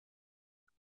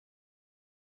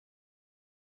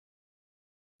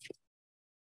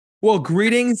Well,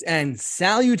 greetings and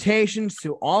salutations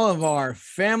to all of our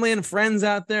family and friends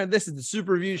out there. This is the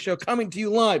Super Review Show coming to you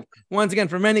live once again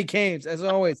from many caves. As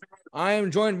always, I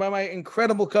am joined by my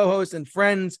incredible co-hosts and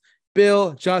friends,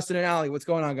 Bill, Justin, and Ali. What's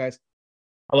going on, guys?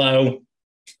 Hello.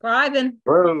 Thriving.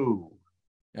 Bro.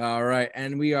 All right.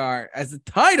 And we are, as the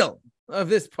title of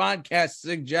this podcast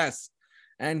suggests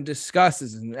and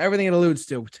discusses and everything it alludes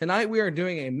to, tonight we are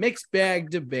doing a mixed bag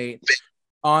debate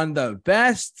on the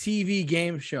best TV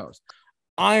game shows.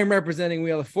 I am representing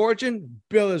Wheel of Fortune.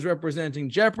 Bill is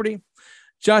representing Jeopardy.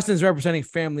 Justin's representing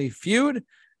Family Feud.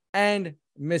 And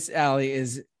Miss Allie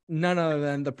is none other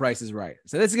than The Price is Right.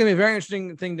 So this is going to be a very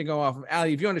interesting thing to go off of.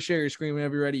 Allie, if you want to share your screen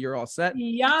whenever you're ready, you're all set.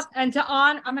 Yep. And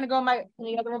I'm going to go in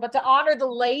the other room, but to honor the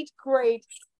late, great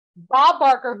Bob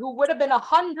Barker, who would have been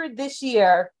 100 this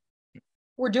year,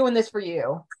 we're doing this for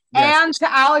you. Yes. And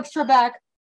to Alex Trebek,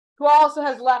 who also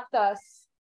has left us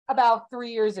about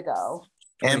 3 years ago.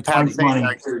 And Pat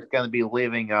Sajak is going to be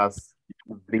leaving us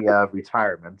via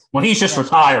retirement. Well, he's just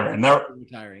retiring. They're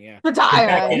Retiring, yeah.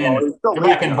 Retiring.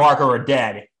 Trebek and Barker are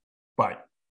dead. But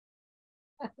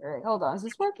All right, hold on. Is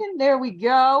this working? There we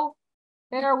go.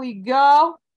 There we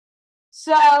go.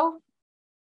 So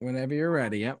Whenever you're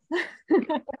ready, yep.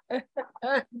 this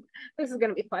is going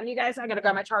to be fun, you guys. I got to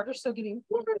grab my charger, so give me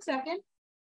one second.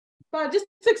 But just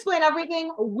to explain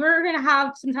everything, we're going to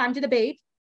have some time to debate.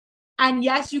 And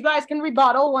yes, you guys can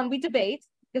rebuttal when we debate,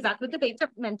 because that's what debates are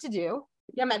meant to do.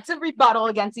 You're meant to rebuttal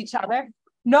against each other.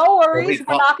 No worries.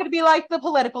 We're not going to be like the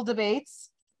political debates.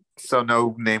 So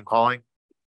no name calling?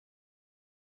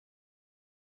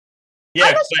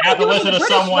 yeah, I have to listen to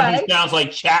someone who sounds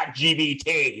like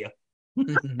ChatGPT.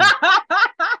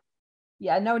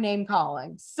 Yeah, no name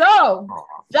calling. So,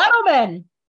 gentlemen,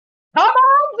 come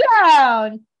on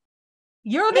down.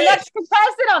 You're the next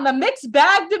contestant on the mixed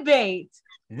bag debate.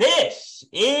 This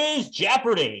is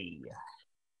Jeopardy.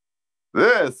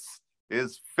 This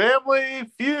is Family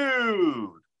Feud.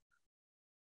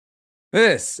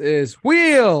 This is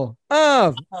Wheel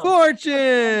of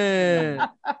Fortune.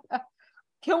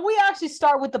 Can we actually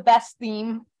start with the best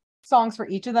theme songs for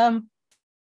each of them?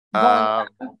 Come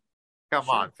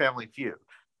on, Family Feud.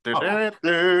 Jeopardy.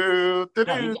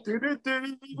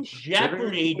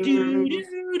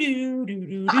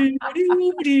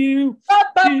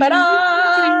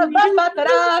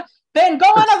 Been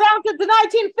going around since the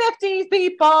 1950s,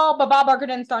 people. But Bob Barker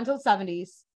didn't start until the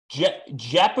 70s.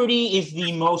 Jeopardy is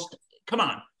the most, come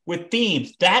on, with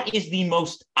themes, that is the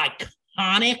most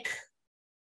iconic.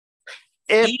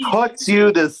 It puts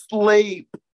you to sleep.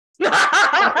 No,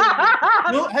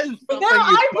 I play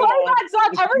that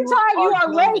song every time you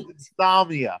are late.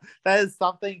 Insomnia. That is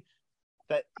something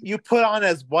that you put on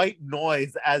as white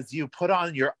noise as you put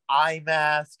on your eye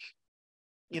mask.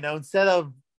 You know, instead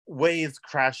of waves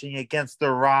crashing against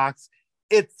the rocks,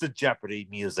 it's the Jeopardy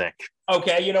music.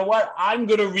 Okay, you know what? I'm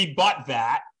going to rebut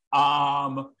that.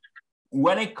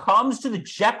 When it comes to the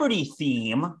Jeopardy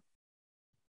theme,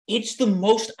 it's the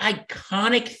most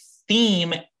iconic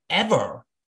theme ever.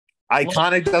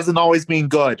 Iconic doesn't always mean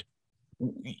good.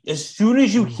 As soon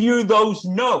as you hear those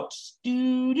notes,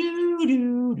 do, do,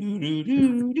 do, do,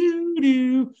 do, do,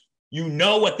 do, you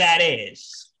know what that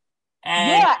is.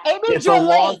 And yeah, it's a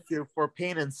lawsuit for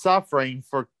pain and suffering.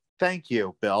 Thank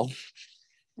you, Bill.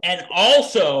 And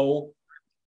also,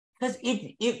 because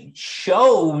it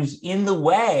shows in the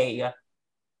way,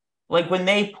 like when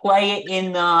they play it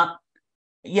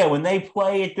when they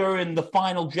play it during the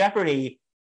final Jeopardy,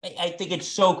 I think it's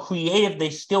so creative. They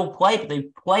still play it, but they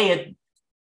play it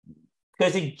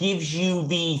because it gives you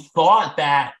the thought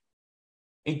that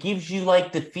it gives you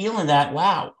like the feeling that,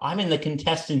 wow, I'm in the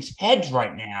contestants' heads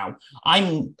right now.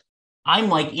 I'm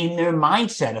like in their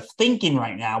mindset of thinking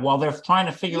right now while they're trying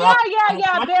to figure out.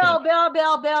 Yeah.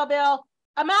 Bill.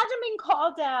 Imagine being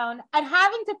called down and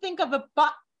having to think of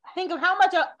how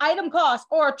much an item costs,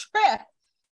 or a trip,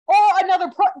 or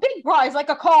another big prize like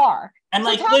a car. And so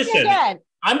like, listen,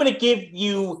 I'm going to give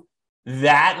you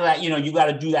that, you got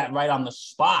to do that right on the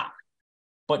spot.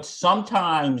 But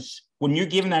sometimes when you're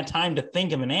given that time to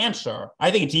think of an answer, I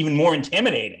think it's even more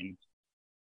intimidating.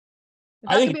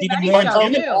 I think it's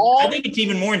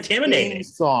even more intimidating.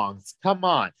 Songs, come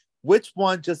on. Which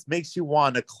one just makes you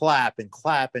want to clap and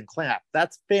clap and clap?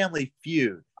 That's Family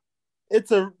Feud.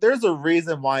 There's a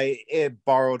reason why it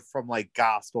borrowed from like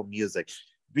gospel music,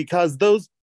 because those,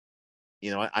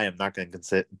 I am not going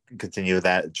to continue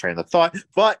that train of thought,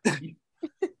 but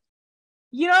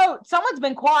someone's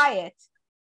been quiet.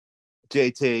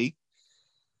 JT.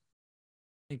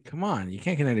 Hey, come on, you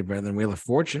can't get any better than Wheel of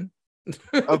Fortune.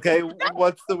 Okay,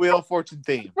 what's the Wheel of Fortune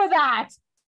theme? For that.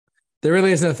 There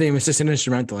really is no theme. It's just an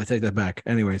instrumental. I take that back.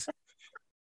 Anyways.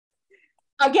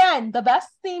 Again, the best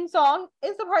theme song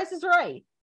is The Price is Right.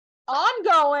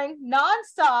 Ongoing,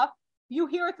 nonstop. You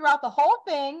hear it throughout the whole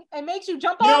thing. It makes you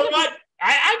jump You know on. what?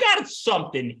 I got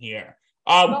something here.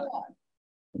 Go on.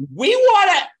 We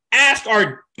want to ask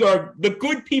our the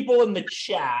good people in the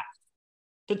chat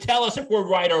to tell us if we're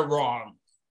right or wrong.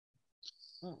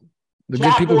 The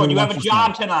Chat good people board, who you have watch a this job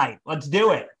now. tonight. Let's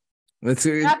do it. Let's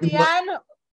At the end,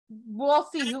 we'll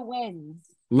see who wins.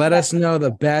 let us know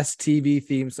the best TV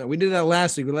theme song. We did that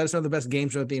last week. Let us know the best game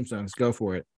show theme songs. Go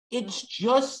for it. It's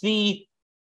just because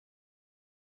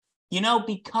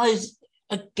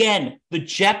again, the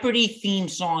Jeopardy theme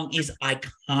song is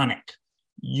iconic.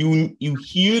 You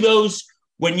hear those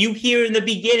when you hear in the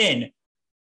beginning,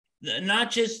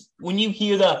 not just when you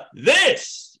hear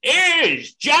 "This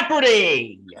is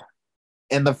Jeopardy."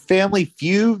 And the Family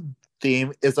Feud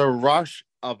theme is a rush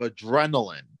of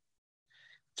adrenaline.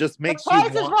 Just makes The Price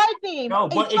you is want. Right theme. No,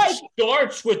 but It's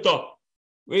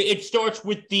it starts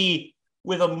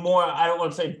with a more, I don't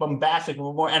want to say bombastic,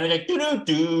 but more energetic. Do do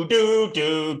do do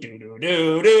do do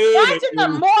do do. that's in the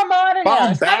more modern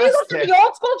era. So now you listen to the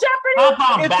old school Jeopardy? Not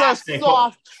It's bombastic. a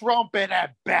soft trumpet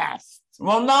at best.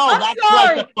 Well, no, I'm that's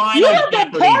sorry. like the final You have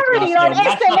been Jeopardy. parodied on Justin.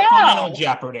 That's the SNL. final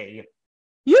Jeopardy.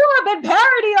 You have been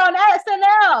parodied on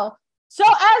SNL. So,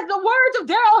 as the words of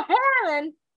Daryl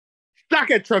Hammond,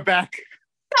 Suck it, Trebek. thank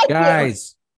you.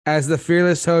 Guys, as the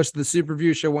fearless host of the Super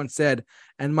View Show once said,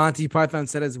 and Monty Python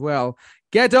said as well,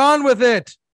 get on with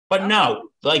it. But no,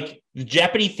 like the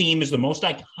Jeopardy theme is the most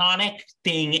iconic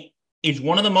thing. It's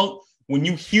one of the most, when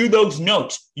you hear those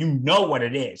notes, you know what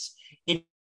it is.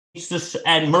 It's this,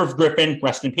 and Merv Griffin,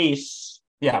 rest in peace.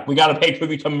 Yeah, we got to pay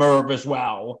tribute to Merv as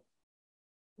well.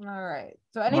 All right.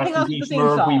 So, anything Rest else in with the peace, theme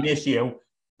Merv, we song? miss you.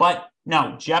 But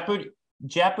no,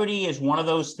 Jeopardy is one of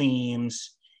those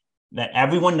themes that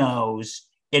everyone knows.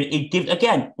 It gives,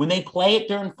 again, when they play it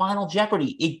during Final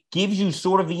Jeopardy, it gives you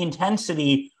sort of the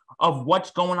intensity of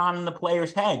what's going on in the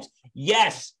players' heads.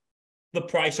 Yes, the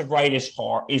Price of Right is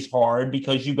hard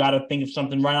because you got to think of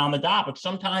something right on the dot. But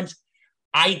sometimes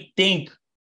I think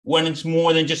when it's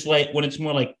more than just like, when it's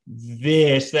more like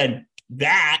this than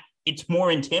that, it's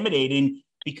more intimidating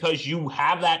because you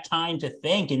have that time to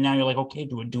think. And now you're like, okay,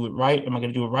 do I do it right? Am I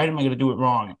going to do it right? Am I going to do it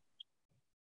wrong?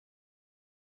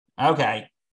 Okay.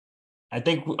 I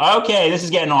think, okay, this is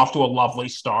getting off to a lovely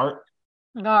start.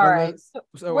 All right.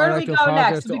 So where I'd do like we to go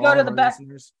apologize next? to Do we all go to of the our best?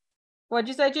 listeners. What'd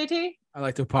you say, JT? I'd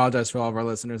like to apologize for all of our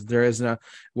listeners. There is no,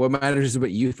 what matters is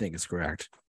what you think is correct.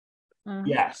 Mhm.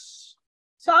 Yes.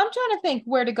 So I'm trying to think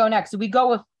where to go next. Do we go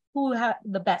with who had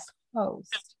the best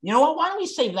host? You know what? Why don't we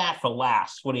save that for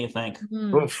last? What do you think?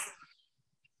 Hmm. Oof.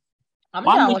 I'm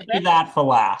Why down don't with we do it. that for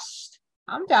last?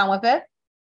 I'm down with it.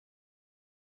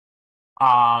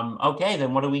 Okay,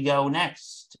 then what do we go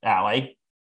next, Allie?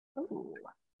 Ooh.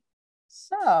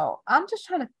 So I'm just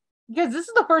trying to, because this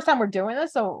is the first time we're doing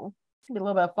this, so it's gonna be a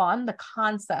little bit of fun. The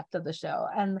concept of the show,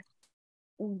 and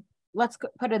let's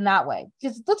put it in that way.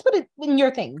 Just let's put it in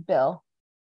your thing, Bill.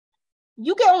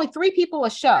 You get only 3 people a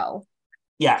show.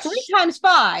 Yes, 3 times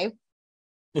 5.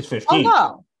 it's Oh 15.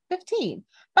 no, 15.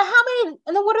 But how many?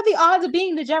 And then what are the odds of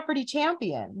being the Jeopardy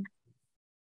champion?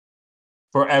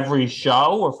 For every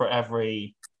show or for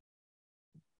every,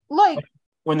 Like,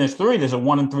 when there's 3, there's a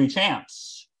 1 in 3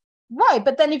 chance. right,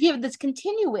 but then if you have this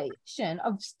continuation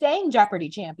of staying Jeopardy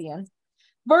champion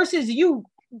versus you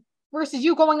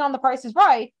going on The Price is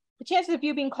Right, the chances of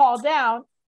you being called down,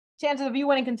 chances of you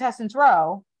winning contestants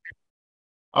row.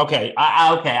 Okay,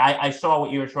 I saw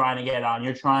what you were trying to get on.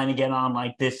 You're trying to get on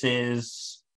like this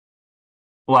is,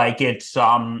 like it's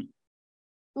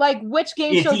Like, which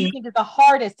game Is show do you he- think is the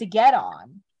hardest to get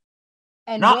on?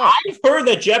 And No, win? I've heard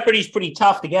that Jeopardy's pretty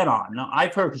tough to get on. No,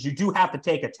 I've heard because you do have to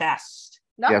take a test.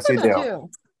 Not Yes, for you the do.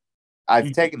 2.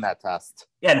 I've taken that test.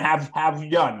 Yeah, and have you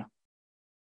done?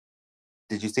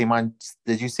 Did you see mine?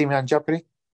 Did you see me on Jeopardy?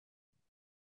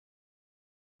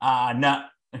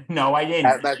 No, I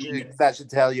didn't. That should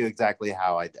tell you exactly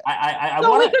how I did. I So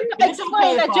wanna, we can is it explain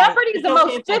okay that if Jeopardy is it's the okay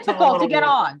most if I tell a difficult to little get bit-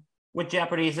 on. With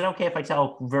Jeopardy, is it okay if I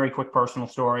tell a very quick personal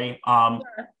story? Sure.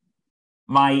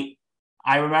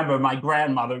 I remember my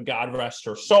grandmother, God rest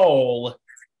her soul,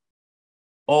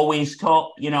 always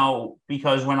told,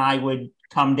 because when I would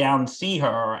come down and see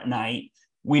her at night,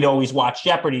 we'd always watch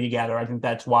Jeopardy together. I think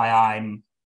that's why I'm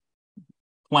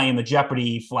playing the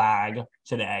Jeopardy flag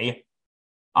today.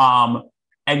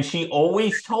 And she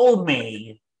always told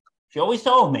me,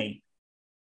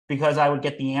 because I would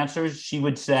get the answers, she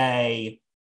would say,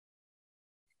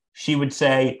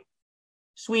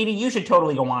 sweetie, you should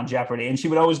totally go on Jeopardy. And she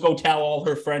would always go tell all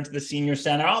her friends at the senior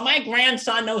center, oh, my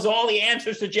grandson knows all the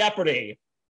answers to Jeopardy.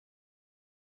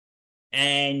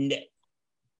 And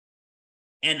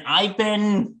I've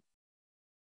been,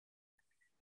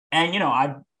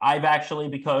 and I've actually,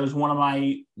 because one of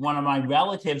my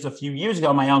relatives a few years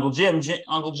ago, my Uncle Jimmy,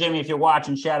 if you're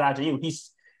watching, shout out to you.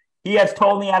 He has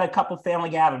told me at a couple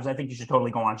family gatherings, I think you should totally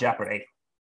go on Jeopardy.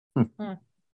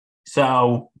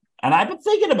 So, and I've been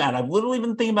thinking about it. I've literally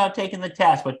been thinking about taking the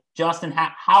test. But Justin,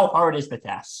 how hard is the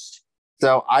test?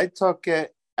 So I took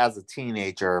it as a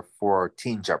teenager for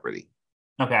Teen Jeopardy.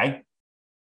 Okay.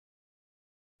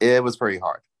 It was pretty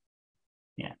hard.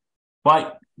 Yeah.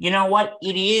 But you know what?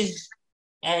 It is.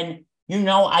 And,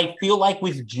 I feel like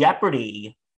with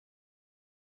Jeopardy,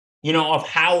 of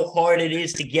how hard it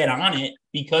is to get on it,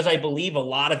 because I believe a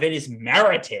lot of it is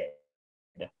merited.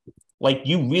 Like,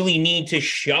 you really need to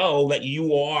show that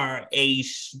you are a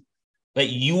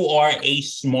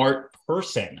smart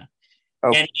person.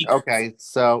 Okay.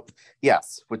 So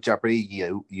yes, with Jeopardy,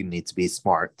 you need to be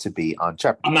smart to be on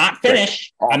Jeopardy. I'm not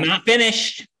finished.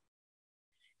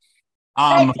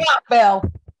 TikTok, Bill.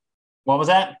 What was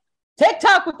that?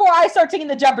 TikTok before I start singing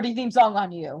the Jeopardy theme song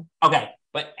on you. Okay,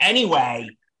 but anyway.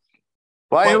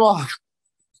 But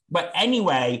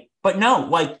no,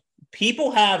 like,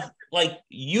 people have, like,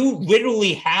 you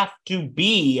literally have to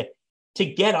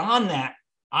get on that.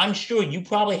 I'm sure you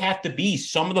probably have to be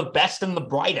some of the best and the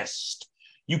brightest.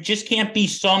 You just can't be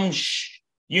some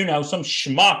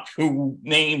schmuck who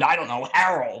named, I don't know,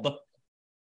 Harold.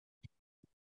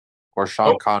 Or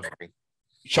Sean Connery.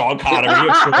 Sean Connery.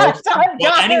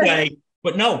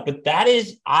 But that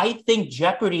is, I think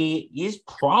Jeopardy is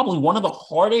probably one of the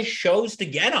hardest shows to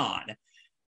get on.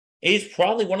 It is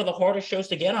probably one of the hardest shows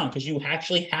to get on because you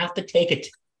actually have to take it.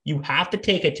 You have to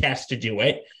take a test to do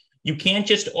it. You can't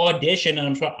just audition.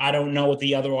 And I don't know what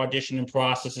the other auditioning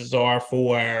processes are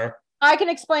for. I can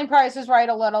explain Price is Right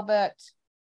a little bit.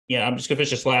 Yeah, I'm just going to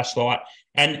finish this last thought.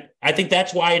 And I think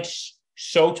that's why it's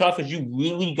so tough, is you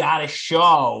really got to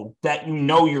show that you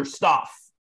know your stuff.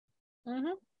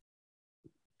 Mm-hmm.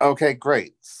 Okay,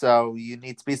 great. So you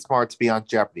need to be smart to be on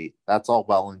Jeopardy. That's all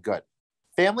well and good.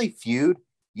 Family Feud,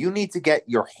 you need to get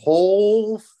your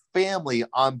whole family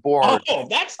on board. Oh,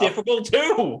 that's difficult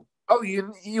too. Oh,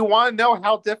 you want to know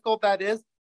how difficult that is?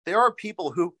 There are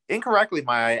people who, incorrectly,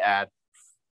 might I add,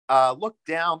 look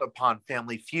down upon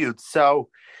Family Feud. So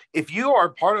if you are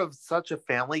part of such a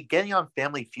family, getting on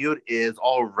Family Feud is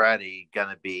already going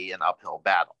to be an uphill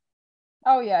battle.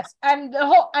 Oh yes, and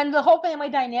the whole family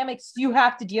dynamics you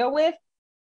have to deal with.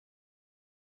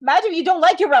 Imagine if you don't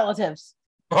like your relatives.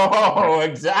 Oh,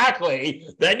 exactly.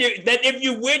 Then if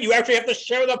you win, you actually have to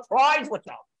share the prize with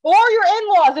them. Or your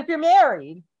in-laws if you're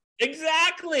married.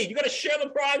 Exactly. You got to share the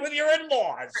prize with your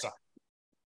in-laws.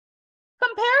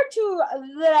 Compared to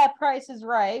The Price is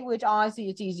Right, which honestly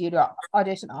it's easier to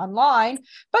audition online,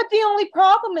 but the only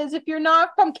problem is if you're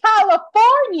not from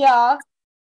California,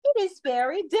 it is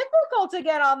very difficult to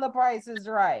get on The Price is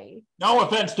Right. No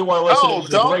offense to our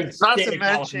listeners. Not to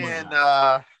mention,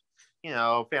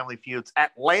 Family Feud's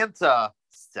Atlanta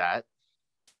set.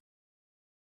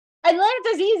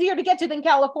 Atlanta's easier to get to than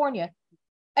California.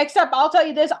 Except I'll tell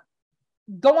you this,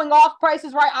 going off Price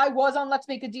is Right, I was on Let's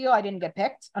Make a Deal. I didn't get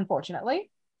picked,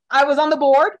 unfortunately. I was on the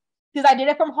board because I did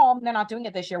it from home. They're not doing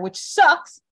it this year, which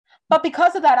sucks. But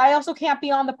because of that, I also can't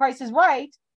be on The Price is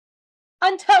Right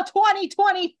until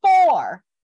 2024.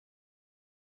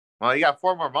 Well, you got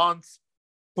 4 more months.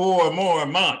 4 more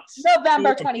months.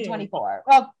 November 2024.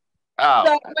 Well,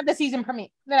 when the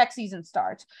next season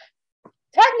starts.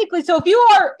 Technically, so if you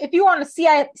are on a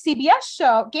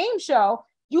CBS game show,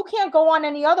 you can't go on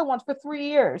any other ones for 3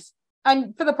 years.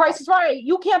 And for The Price is Right,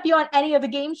 you can't be on any of the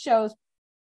game shows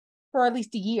for at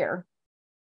least a year.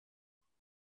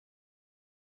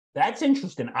 That's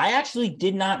interesting. I actually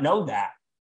did not know that.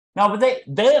 No,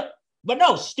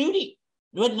 TV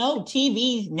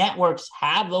networks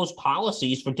have those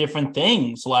policies for different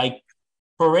things. Like,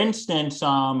 for instance,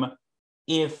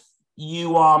 if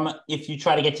you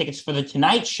try to get tickets for the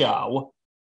Tonight Show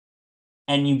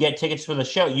and you get tickets for the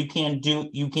show, you can't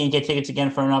get tickets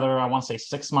again for another, I want to say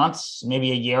 6 months,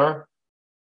 maybe a year.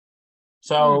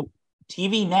 So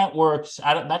TV networks,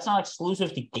 that's not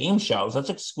exclusive to game shows. That's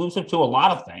exclusive to a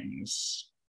lot of things.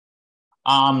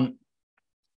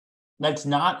 That's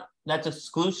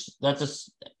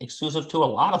exclusive to a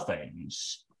lot of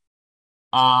things.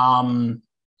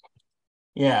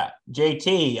 Yeah,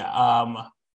 JT,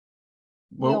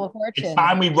 it's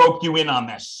time we roped you in on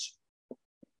this.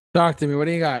 Talk to me. What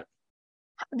do you got?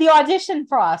 The audition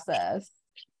process.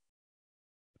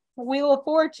 Wheel of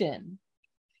Fortune.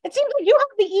 It seems like you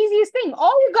have the easiest thing.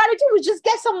 All you got to do is just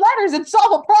get some letters and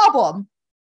solve a problem.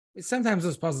 Sometimes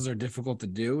those puzzles are difficult to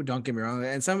do. Don't get me wrong,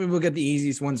 and some people get the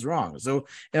easiest ones wrong. So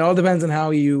it all depends on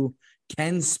how you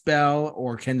can spell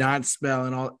or cannot spell,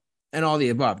 and all the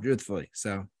above. Truthfully,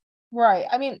 so Right.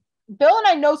 I mean, Bill and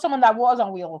I know someone that was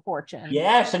on Wheel of Fortune.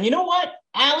 Yes, and you know what,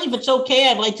 Allie, if it's okay,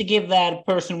 I'd like to give that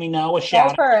person we know a Go shout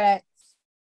out. for it.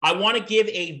 I want to give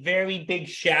a very big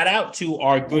shout out to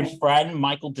our good friend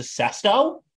Michael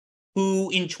DeSesto, who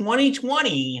in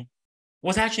 2020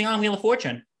 was actually on Wheel of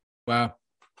Fortune. wow.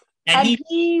 And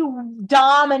he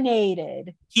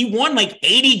dominated. He won like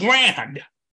 80 grand.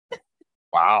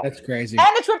 Wow. That's crazy.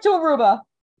 And a trip to Aruba.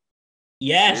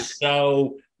 Yes.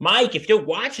 So, Mike, if you're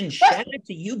watching, shout out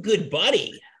to you, good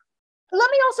buddy.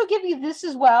 Let me also give you this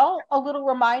as well, a little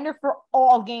reminder for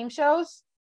all game shows.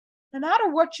 No matter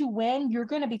what you win, you're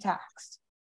going to be taxed.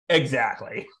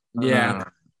 Exactly. Yeah.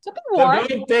 So be So warned.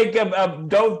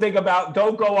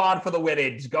 don't go on for the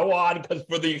winnings. Go on because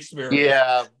for the experience.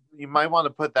 Yeah, you might want to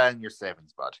put that in your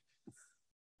savings budget.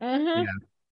 Mm-hmm. Yeah.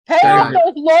 Pay off Yeah.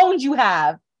 those loans you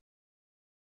have.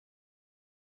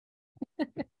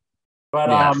 But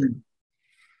Yeah.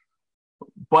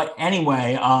 but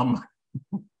anyway,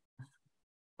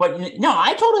 but no,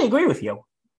 I totally agree with you.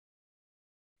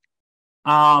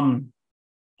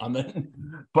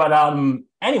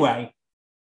 Anyway,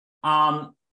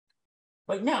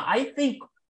 but no, I think,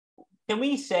 can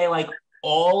we say like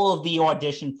all of the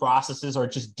audition processes are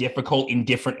just difficult in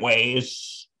different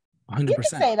ways? 100%. You can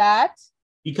say that.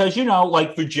 Because, you know,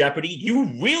 like for Jeopardy, you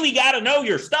really got to know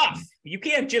your stuff. You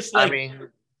can't just like, I mean,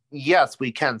 yes,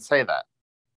 we can say that,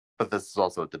 but this is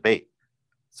also a debate,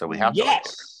 so we have to.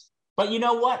 yes. But you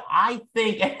know what? I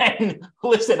think, and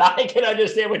listen, I can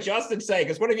understand what Justin's saying,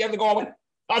 because what if you have to go on with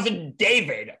Cousin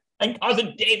David, and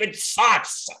Cousin David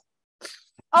sucks?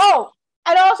 Oh,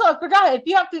 and also I forgot, if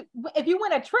you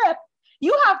win a trip,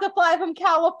 you have to fly from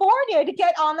California to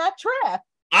get on that trip.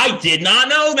 I did not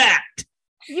know that.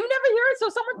 You never hear it. So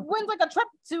someone wins like a trip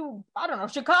to, I don't know,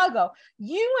 Chicago.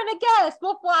 You and a guest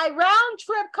will fly round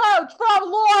trip coach from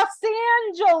Los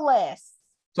Angeles.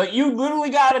 So you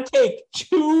literally got to take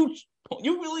two.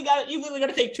 You really got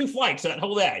to take 2 flights that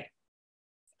whole day.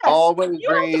 Yes, Always you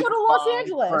have to go to Los fine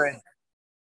Angeles. print.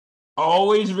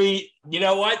 Always read. You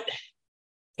know what,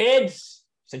 kids?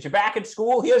 Since you're back at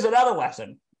school, here's another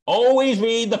lesson. Always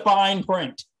read the fine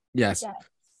print, Yes. Yes.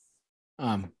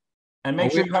 and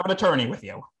make sure you have an attorney with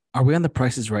you. Are we on the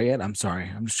prices right yet? I'm sorry.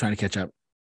 I'm just trying to catch up.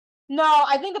 No,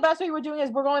 I think the best way we're doing is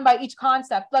we're going by each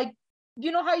concept. Like,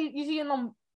 you know how you see in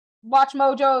the Watch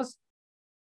Mojos,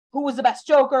 who was the best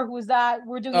Joker? Who was that?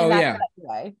 We're doing that yeah.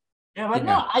 way. Yeah, but Yeah.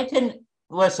 no, I can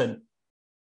listen.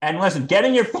 And listen,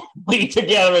 getting your family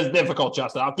together is difficult,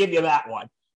 Justin. I'll give you that one.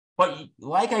 But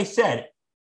like I said,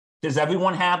 does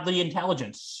everyone have the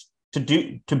intelligence to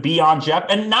be on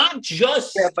Jeopardy? And not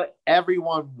just, Yeah, but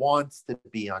everyone wants to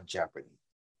be on Jeopardy.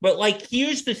 but like,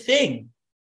 here's the thing.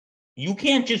 You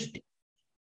can't just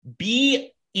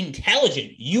be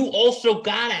intelligent. You also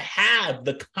gotta have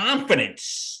the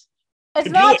confidence. It's To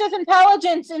do not it. just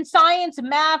intelligence in science,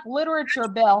 math, literature,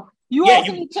 Bill. You Yeah,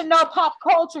 also need to know pop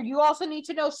culture. You also need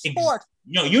to know sports.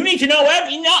 No, you need to know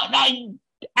no,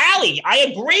 Allie, I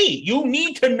agree. You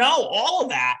need to know all of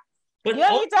that. But You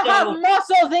need to also, have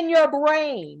muscles in your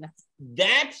brain.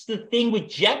 that's the thing with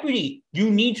Jeopardy. You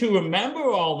need to remember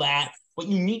all that, but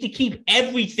you need to keep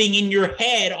everything in your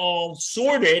head all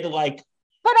sorted. Like,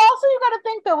 But also, you got to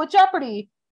think though with Jeopardy,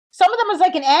 some of them is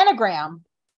like an anagram.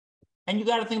 and you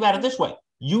got to think about it this way: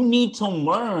 you need to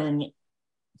learn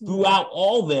throughout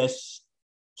all this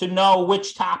to know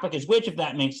which topic is which, if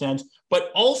that makes sense.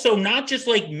 But also, not just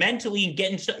like mentally and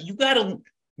getting stuff. You got to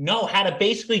know how to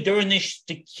basically during this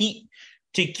to keep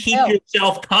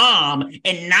yourself calm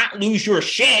and not lose your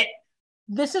shit.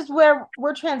 This is where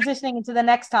we're transitioning into the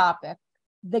next topic,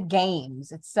 the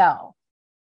games itself,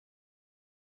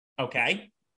 Okay.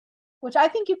 which I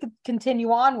think you could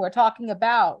continue on. We're talking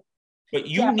about. But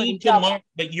you Jeopardy need to double.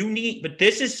 learn, but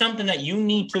this is something that you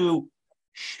need to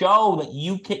show that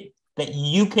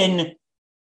you can,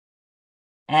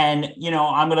 and you know,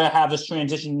 I'm gonna have this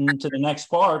transition to the next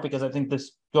part because I think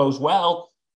this goes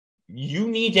well. You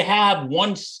need to have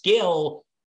one skill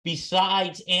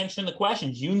besides answering the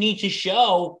questions. You need to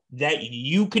show that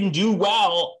you can do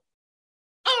well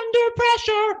under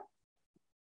pressure.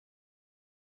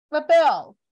 But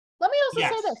Bill, let me also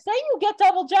Yes. say this. Say you get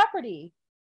double Jeopardy.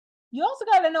 You also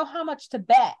got to know how much to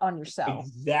bet on yourself.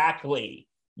 Exactly.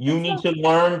 You need to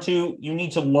learn to bet. You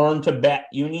need to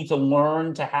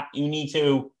learn to you need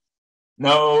to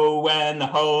know when to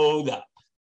hold up.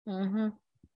 Mm-hmm.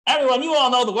 Everyone, you all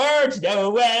know the words. Know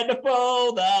when to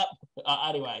fold up.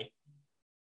 Anyway.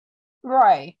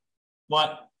 Right.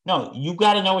 But no, you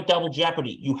got to know at Double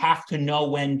Jeopardy. You have to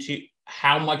know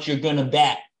how much you're going to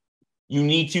bet. You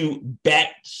need to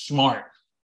bet smart.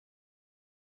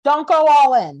 Don't go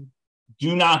all in.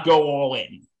 Do not go all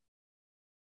in.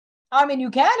 I mean, you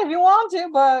can if you want to,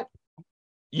 but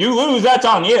You lose, that's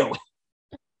on you.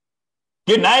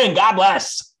 Good night and God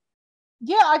bless.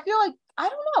 yeah, I feel like, I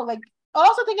don't know, like,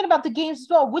 also thinking about the games as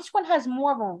well, which one has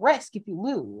more of a risk if you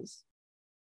lose?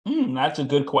 That's a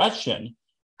good question.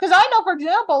 Because I know, for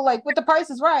example, like with The Price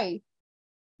is Right,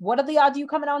 what are the odds of you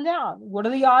coming on down? What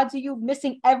are the odds of you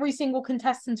missing every single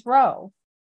contestant's row?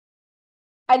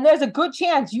 And there's a good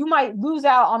chance you might lose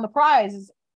out on the prizes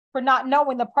for not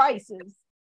knowing the prices.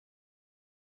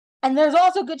 And there's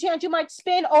also a good chance you might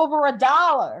spin over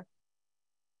 $1.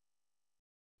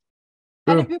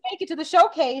 And if you make it to the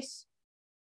showcase,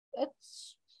 the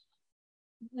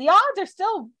odds are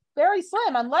still very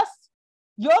slim unless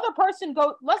the other person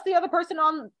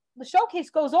on the showcase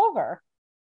goes over.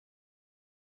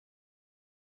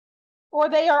 Or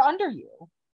they are under you.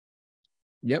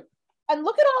 Yep. And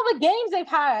look at all the games they've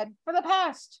had for the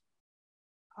past,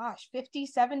 50,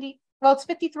 70, well, it's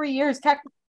 53 years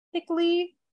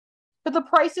technically, but The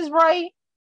Price is Right.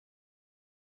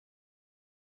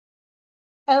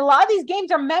 And a lot of these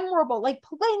games are memorable, like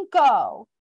Plinko.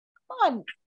 Come on.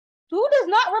 Who does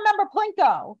not remember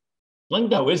Plinko?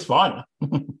 Plinko is fun.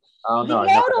 Oh no,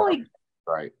 Totally.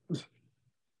 Right.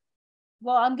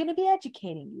 Well, I'm going to be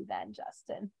educating you then,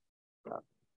 Justin.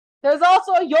 There's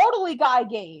also a Yodely Guy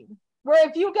game where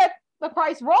if you get the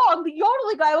price wrong, the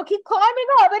Yodely Guy will keep climbing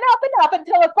up and up and up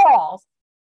until it falls.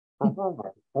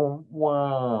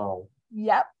 Wow.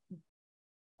 Yep.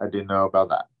 I didn't know about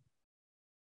that.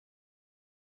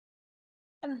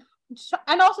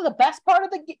 And also the best part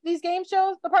of these game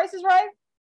shows, The Price is Right,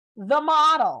 the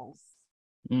models.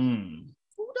 Who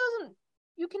doesn't?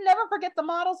 You can never forget the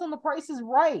models on The Price is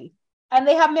Right. And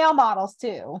they have male models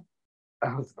too.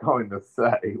 I was going to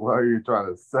say, what are you trying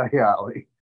to say, Allie?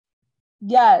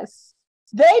 Yes.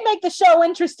 They make the show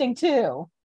interesting too.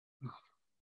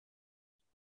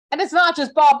 And it's not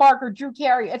just Bob Barker, Drew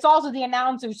Carey. It's also the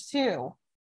announcers too.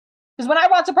 Because when I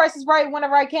watch The Price is Right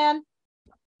whenever I can,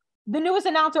 the newest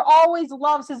announcer always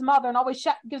loves his mother and always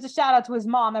gives a shout out to his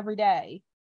mom every day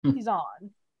he's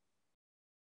on.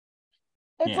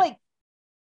 It's like,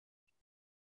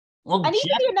 well, and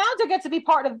even the announcer gets to be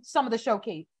part of some of the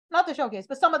showcase. Not the showcase,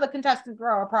 but some of the contestant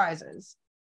grower prizes.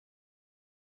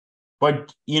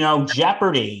 But,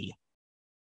 Jeopardy,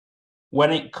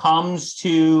 when it comes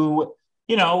to,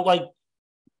 like,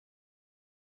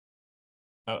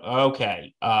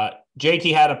 okay,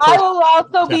 JT had a... I will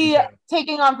also be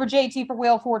taking on for JT for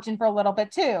Wheel of Fortune for a little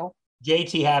bit, too.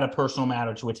 JT had a personal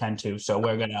matter to attend to, so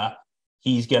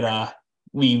he's going to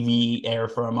leave the air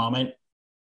for a moment.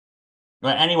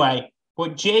 But anyway,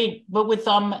 with Jeopardy,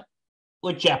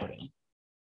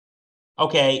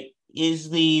 okay, is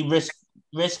the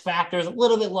risk factors a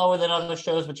little bit lower than other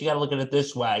shows, but you got to look at it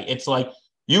this way. It's like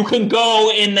you can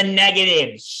go in the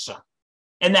negatives,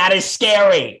 and that is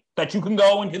scary that you can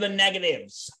go into the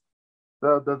negatives.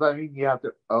 So does that mean you have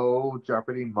to owe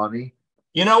Jeopardy money?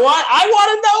 You know what? I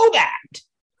want to know that.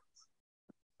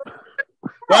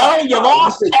 Well, you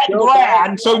lost 10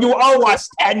 grand, so you owe us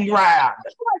 10 grand.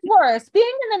 What's worse, being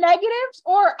in the negatives,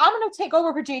 or I'm going to take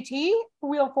over for JT for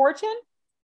Wheel of Fortune,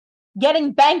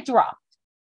 getting bankrupt.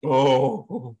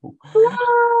 Oh.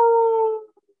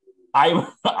 I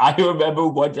remember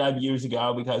one time years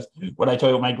ago, because when I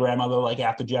told my grandmother, like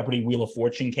after Jeopardy, Wheel of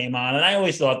Fortune came on, and I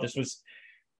always thought this was,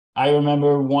 I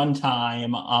remember one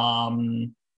time,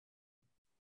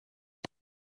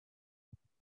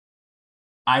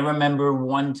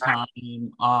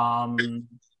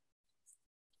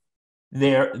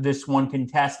 this one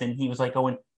contestant, he was like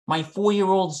going, my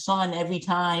 4-year-old son, every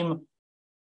time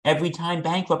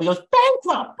bankrupt, he goes,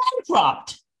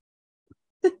 bankrupt.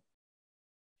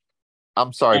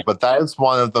 I'm sorry, but that is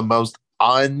one of the most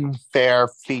unfair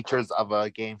features of a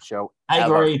game show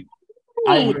ever.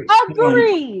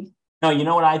 Agreed. No, you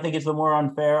know what I think is the more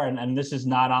unfair, and this is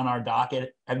not on our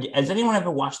docket. Has anyone ever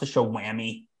watched the show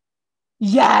Whammy?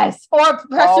 Yes, or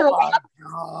Press Your Luck.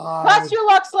 Press Your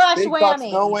Luck / Big Whammy. Bucks,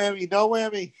 no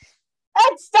whammy.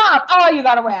 And stop. Oh, you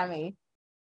got a whammy.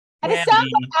 And Whammy. it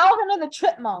sounds like Alvin and the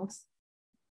Chipmunks.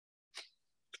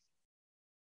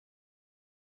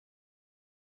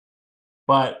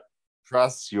 But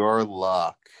Press Your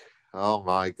Luck. Oh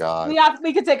my God.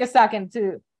 We could take a second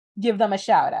to give them a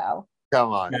shout out.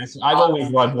 Come on. yes, I've always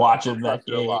loved watching that Press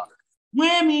Your game. Luck.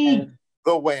 Whammy.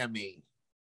 The Whammy.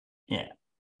 Yeah.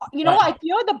 You know what? I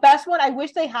feel like the best one. I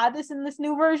wish they had this in this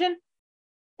new version.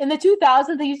 In the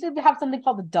 2000s, they used to have something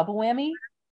called the double whammy.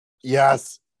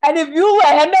 Yes. And if you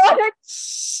land on it,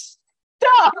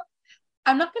 stuff.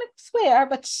 I'm not going to swear,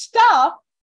 but stuff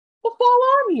will fall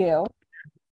on you.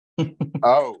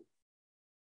 Oh.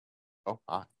 Oh,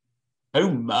 my. Oh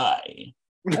my.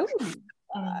 Oh,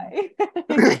 my.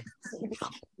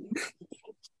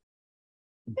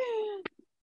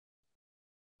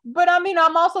 But I mean,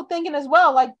 I'm also thinking as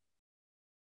well, like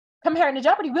comparing to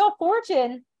Jeopardy, Wheel of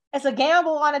Fortune is a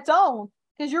gamble on its own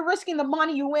because you're risking the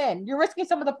money you win. You're risking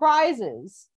some of the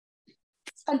prizes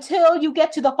until you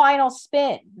get to the final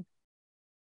spin.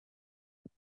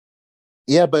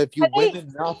 Yeah, but if you win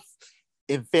enough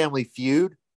in Family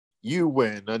Feud, you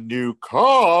win a new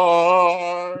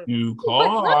car. New But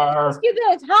let me car. ask you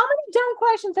this: how many dumb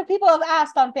questions have people have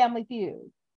asked on Family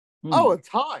Feud? Oh, a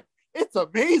time. It's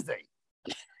amazing.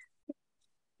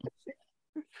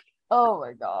 Oh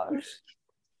my gosh!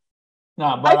 No,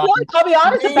 I but feel like, I'll be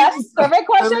honest, the best survey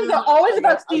questions are always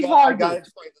about Steve Harvey. I gotta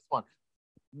explain this one.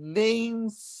 Name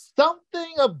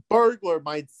something a burglar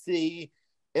might see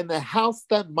in the house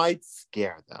that might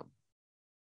scare them.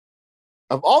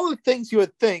 Of all the things you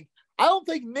would think, I don't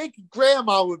think naked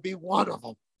grandma would be one of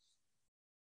them.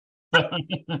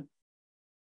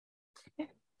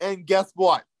 And guess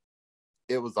what?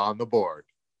 It was on the board.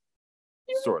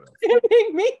 Sort of.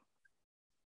 Kidding me?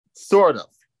 Sort of.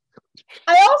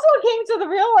 I also came to the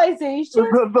realization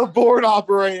The board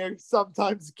operator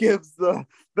sometimes gives them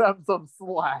some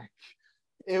slack.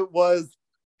 It was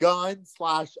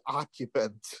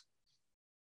gun/occupant.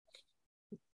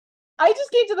 I just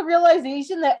came to the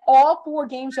realization that all 4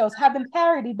 game shows have been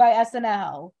parodied by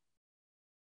SNL.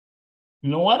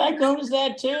 You know what? I noticed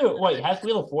that too. Wait, has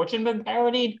Wheel of Fortune been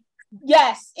parodied?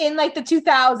 Yes, in like the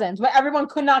 2000s, where everyone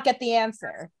could not get the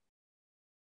answer.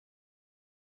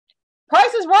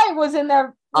 Price is Right was in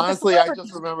there. Honestly, I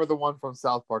just remember the one from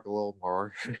South Park a little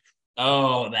more.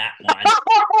 Oh, that one.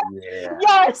 Yeah.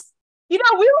 Yes. You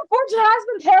know, Wheel of Fortune has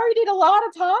been parodied a lot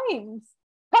of times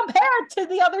compared to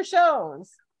the other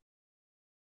shows.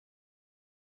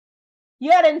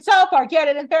 You had it in South Park, you had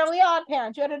it in Fairly Odd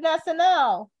Parents, you had it in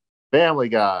SNL. Family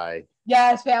Guy.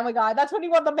 Yes, Family Guy. That's when he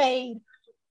won the maid.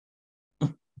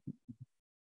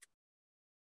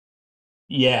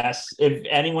 Yes. If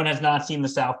anyone has not seen the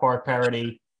South Park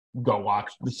parody, go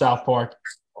watch the South Park.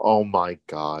 Oh my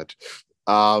god.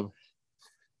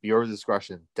 Your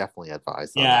discretion definitely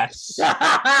advised. Yes.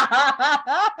 I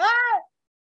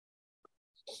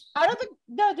don't think.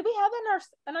 No, did we have that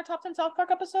in our top 10 South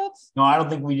Park episodes? No, I don't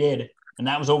think we did. And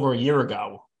that was over a year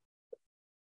ago.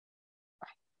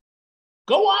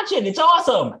 Go watch it. It's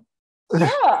awesome.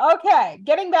 Yeah, okay.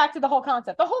 Getting back to the whole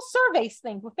concept, the whole surveys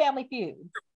thing with Family Feud.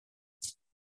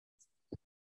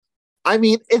 I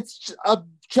mean, it's a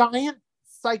giant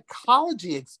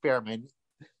psychology experiment.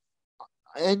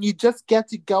 And you just get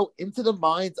to go into the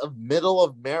minds of middle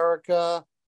America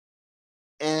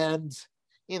and,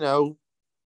 you know,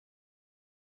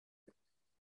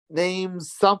 name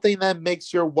something that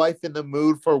makes your wife in the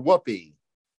mood for whoopee.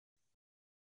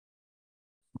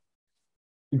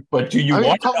 But do you I mean,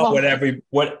 want to come know on.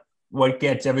 what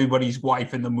gets everybody's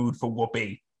wife in the mood for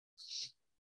whoopee?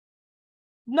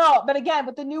 No, but again,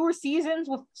 with the newer seasons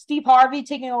with Steve Harvey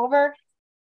taking over,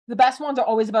 the best ones are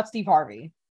always about Steve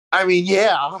Harvey. I mean,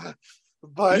 yeah,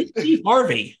 but Steve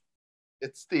Harvey.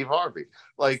 it's Steve Harvey.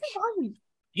 Like, Steve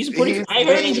Harvey. I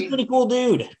heard he's a pretty cool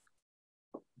dude.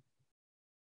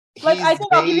 Like, I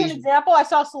think I'll give you an example. I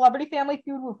saw Celebrity Family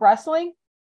Feud with wrestling.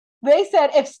 They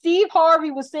said if Steve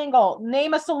Harvey was single,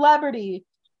 name a celebrity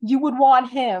you would want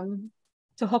him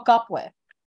to hook up with.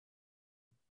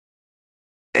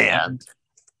 And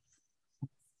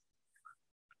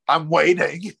I'm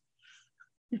waiting.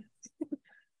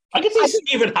 I can see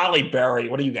Stephen Holly Berry.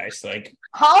 What do you guys think?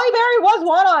 Holly Berry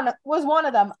was one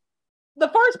of them. The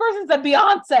first person said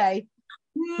Beyonce.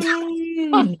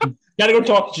 Gotta go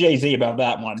talk to Jay-Z about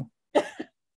that one. But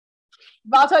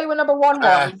I'll tell you what number 1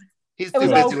 was. He's It too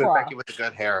was busy with Oprah. Becky with the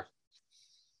good hair.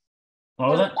 What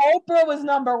was it? Oprah was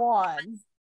number 1.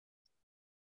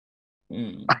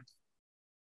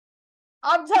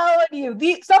 I'm telling you,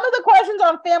 some of the questions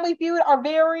on Family Feud are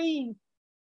very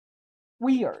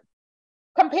weird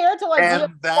compared to like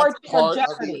And that's part of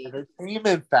Jeopardy. the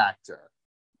entertainment factor.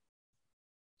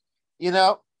 You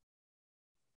know,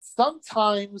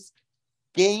 sometimes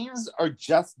games are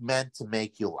just meant to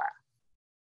make you laugh.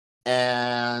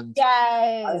 And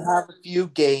Yes. I have a few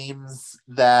games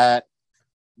that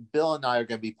Bill and I are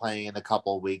going to be playing in a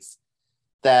couple of weeks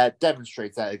that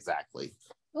demonstrates that exactly.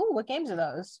 Ooh, what games are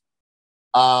those?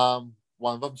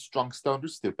 One of them, Drunk, Stoned, or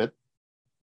Stupid.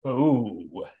 Ooh.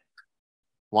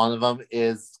 One of them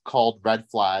is called Red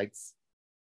Flags.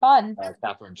 Fun.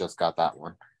 Catherine just got that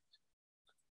one.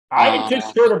 I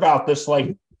just heard about this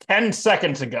like 10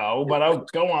 seconds ago, but I'll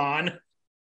go on.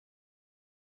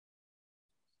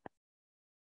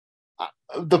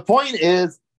 The point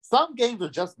is, some games are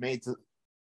just made to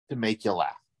make you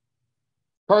laugh.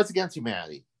 Cards Against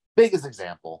Humanity, biggest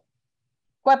example.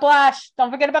 Quiplash.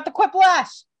 Don't forget about the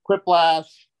Quiplash. Quiplash,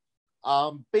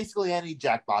 basically any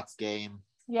Jackbox game.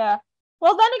 Yeah.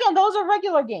 Well, then again, those are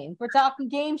regular games. We're talking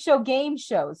game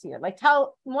shows here, like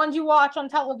ones you watch on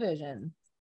television.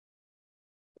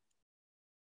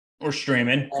 Or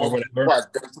streaming or whatever.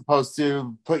 What, they're supposed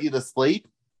to put you to sleep?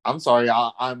 I'm sorry,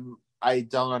 I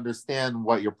don't understand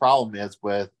what your problem is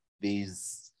with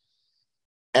these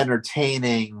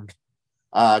entertaining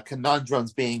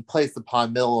conundrums being placed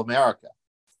upon Middle America.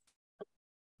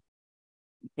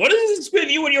 What is this with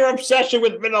you and your obsession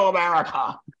with Middle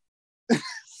America?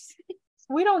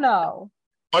 We don't know.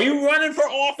 Are you running for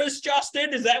office,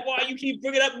 Justin? Is that why you keep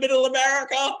bringing up Middle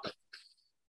America?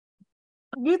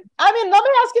 Let me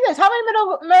ask you this: how many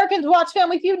Middle Americans watch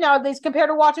Family Feud nowadays compared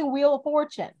to watching Wheel of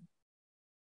Fortune?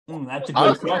 That's a I good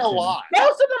would say a question. lot.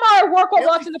 Most of them are at work while Family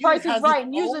watching The Feud Price is has Right, its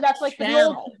and usually own that's like for the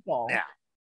old channel people. now.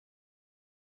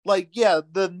 Like, yeah,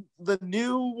 the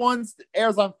new ones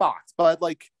airs on Fox, but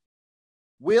like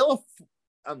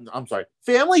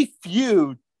Family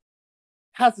Feud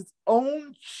has its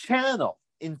own channel.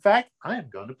 In fact, I am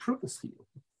going to prove this to you.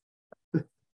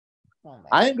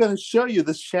 I am going to show you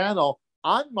this channel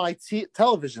on my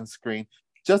television screen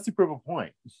just to prove a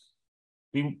point.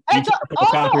 And so,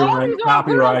 also, all these are on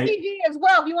Pluto TV as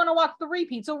well if you want to watch the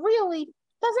repeat. So really,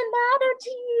 doesn't matter to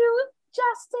you,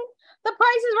 Justin. The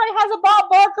Price is Right has a Bob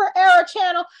Barker era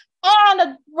channel and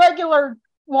a regular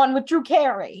one with Drew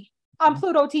Carey on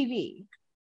Pluto TV.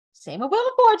 Same with Wheel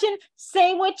of Fortune,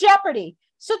 same with Jeopardy.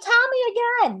 So tell me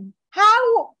again,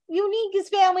 how unique is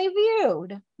Family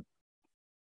Feud?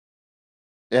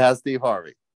 It has Steve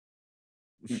Harvey.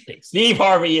 Steve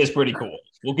Harvey is pretty cool.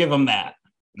 We'll give him that.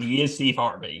 He is Steve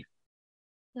Harvey.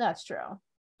 That's true.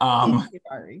 Steve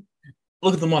Harvey.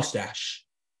 Look at the mustache.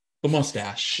 The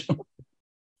mustache.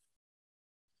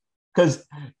 Because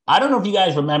I don't know if you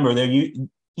guys remember, he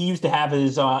used to have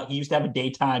a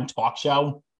daytime talk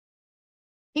show.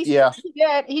 He also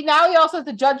has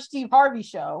the Judge Steve Harvey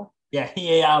show. Yeah,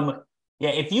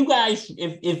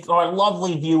 if our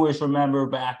lovely viewers remember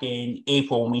back in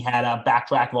April when we had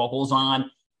Backtrack Vocals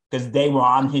on, because they were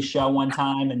on his show one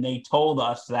time and they told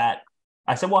us that,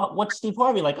 I said, well, what's Steve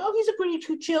Harvey like? Oh, he's a pretty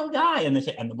chill guy. And they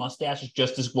said, and the mustache is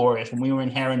just as glorious. When we were in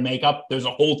hair and makeup, there's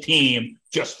a whole team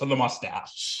just for the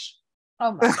mustache.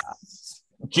 Oh my God.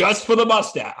 Just for the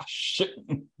mustache.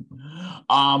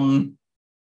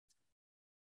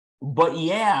 But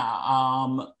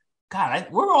yeah, God,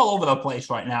 we're all over the place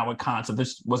right now with concept.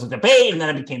 This was a debate, and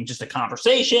then it became just a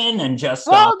conversation, and just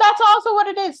well, that's also what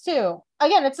it is too.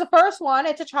 Again, it's the first one.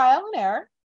 It's a trial and error.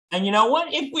 And you know what?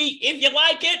 If you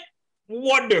like it,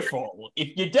 wonderful.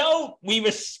 If you don't, we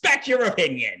respect your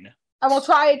opinion. And we'll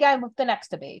try again with the next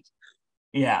debate.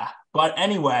 Yeah, but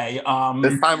anyway,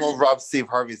 this time we'll rub Steve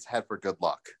Harvey's head for good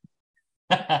luck.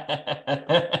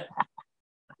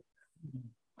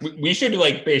 We should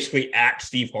basically at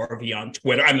Steve Harvey on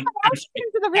Twitter. I mean, I'm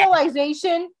to the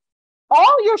realization,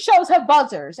 all your shows have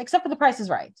buzzers except for The Price is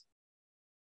Right.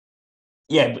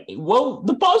 Yeah, well,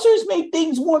 the buzzers make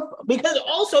things more, because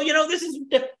also, this is,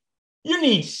 you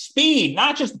need speed,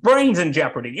 not just brains in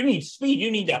Jeopardy. You need speed. You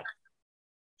need to.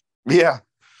 Yeah.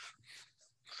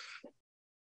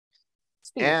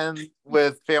 Speed. And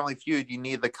with Family Feud, you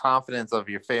need the confidence of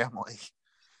your family.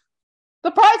 The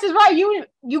Price is Right.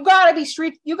 You gotta be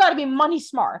you gotta be money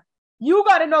smart. You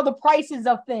gotta know the prices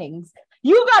of things.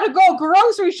 You gotta go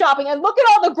grocery shopping and look at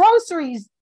all the groceries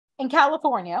in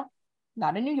California,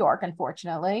 not in New York,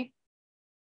 unfortunately.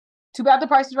 Too bad The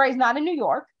Price is Right is not in New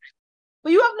York.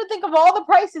 But you have to think of all the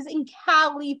prices in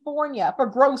California for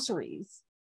groceries.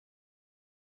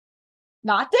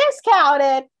 Not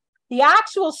discounted. The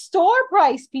actual store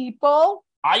price, people.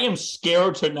 I am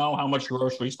scared to know how much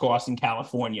groceries cost in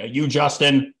California. You,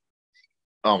 Justin?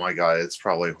 Oh my God, it's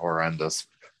probably horrendous.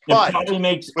 It But probably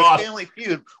makes with us. Family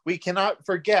Feud, we cannot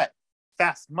forget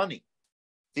Fast Money,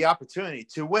 the opportunity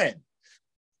to win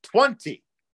 $20,000.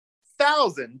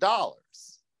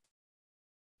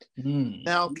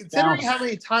 Now, considering how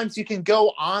many times you can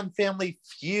go on Family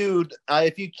Feud,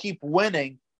 if you keep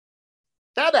winning,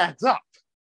 that adds up.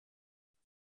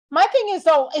 My thing is,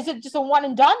 though, is it just a one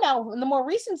and done now in the more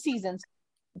recent seasons?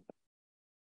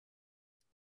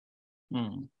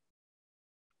 I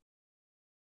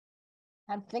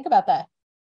have to think about that.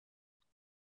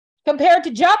 compared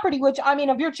to Jeopardy, which I mean,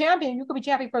 if you're champion, you could be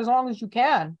champion for as long as you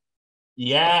can.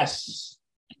 Yes.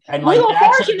 And Wheel of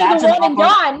Fortune is a one and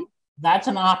done.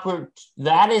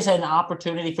 That is an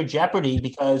opportunity for Jeopardy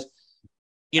because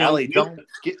Ellie,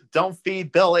 don't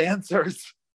feed Bill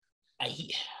answers.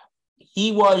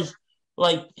 He was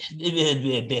like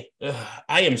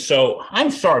I'm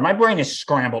sorry, my brain is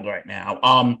scrambled right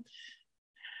now.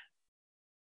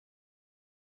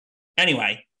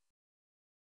 Anyway,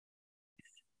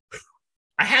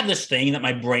 I have this thing that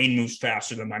my brain moves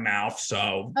faster than my mouth,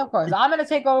 so of course I'm going to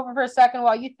take over for a second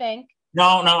while you think.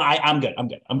 No, I'm good.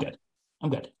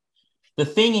 The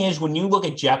thing is, when you look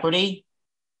at Jeopardy,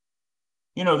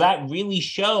 that really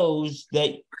shows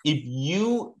that if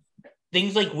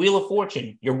things like Wheel of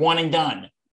Fortune, you're one and done.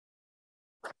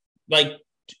 Like,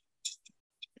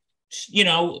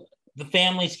 the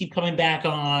families keep coming back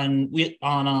on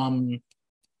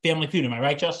Family Feud. Am I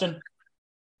right, Justin?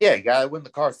 Yeah, you gotta win the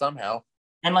car somehow.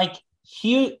 And like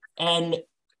and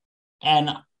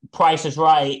Price is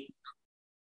Right.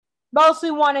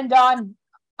 Mostly one and done,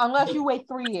 unless you wait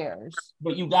 3 years.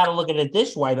 But you got to look at it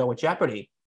this way, though, with Jeopardy.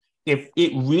 If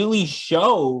it really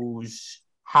shows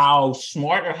how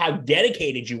smart or how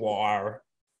dedicated you are,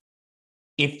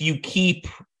 if you keep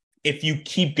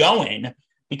going,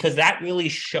 because that really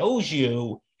shows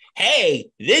you,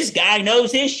 hey, this guy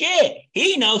knows his shit.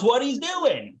 He knows what he's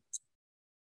doing.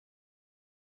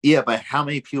 Yeah, but how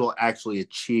many people actually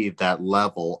achieve that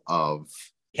level of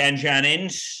Ken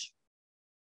Jennings?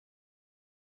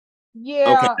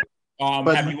 Yeah.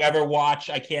 Okay. Have you ever watched?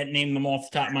 I can't name them off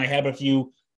the top of my head. But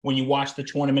when you watch the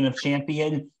Tournament of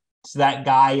Champions, it's that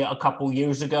guy a couple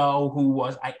years ago who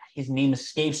was his name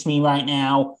escapes me right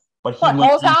now. But he went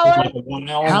like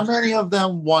how many of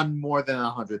them won more than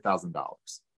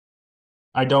 $100,000?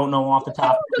 I don't know off the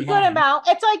top. It's a good amount.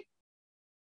 It's like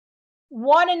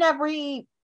one in every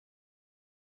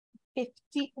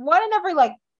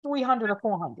like 300 or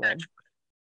 400.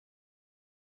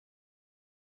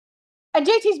 And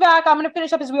JT's back. I'm going to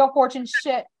finish up his Wheel of Fortune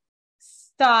shit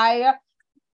style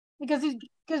because we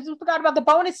forgot about the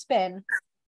bonus spin.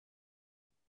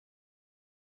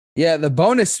 Yeah, the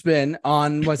bonus spin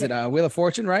on, was it Wheel of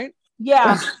Fortune, right?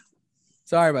 Yeah.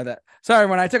 Sorry about that. Sorry,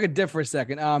 when I took a dip for a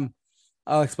second.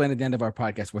 I'll explain at the end of our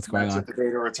podcast what's going on. The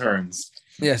data returns.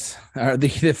 Yes,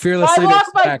 the fearless. I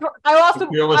lost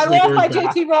my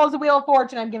JT rolls the Wheel of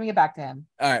Fortune. I'm giving it back to him.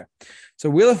 All right. So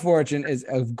Wheel of Fortune is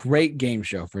a great game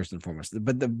show, first and foremost.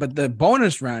 But the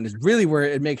bonus round is really where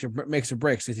it makes or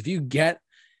breaks. Because if you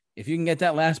can get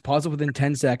that last puzzle within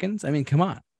 10 seconds, I mean, come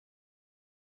on.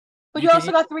 But you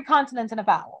also got 3 consonants and a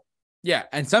vowel. Yeah,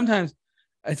 and sometimes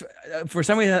for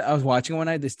some reason I was watching one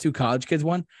night, these 2 college kids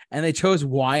won, and they chose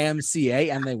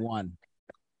YMCA and they won.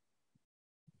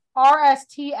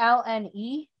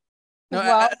 RSTLNE.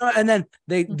 No, and then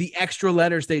the extra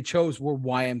letters they chose were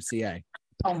YMCA.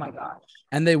 Oh my gosh.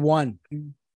 And they won.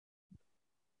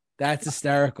 That's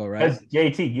hysterical, right? That's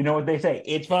JT, you know what they say?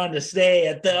 It's fun to stay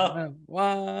at the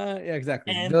Yeah,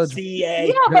 exactly. MCA.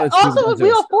 Yeah, but also with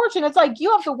Wheel of Fortune, it's like you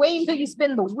have to wait until you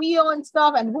spin the wheel and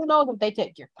stuff, and who knows if they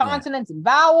take your consonants and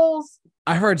vowels.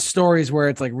 I heard stories where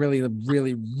it's like really,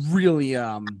 really, really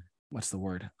what's the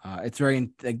word? It's very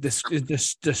like the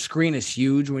screen is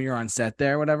huge when you're on set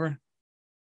there, or whatever.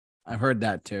 I've heard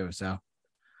that too. So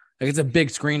like it's a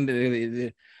big screen,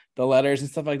 the letters and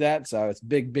stuff like that. So it's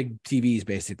big TVs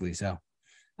basically. So,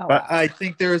 but I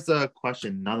think there's a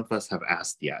question none of us have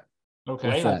asked yet.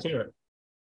 Okay, let's hear it.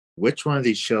 Which one of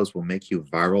these shows will make you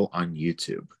viral on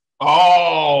YouTube?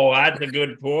 Oh, that's a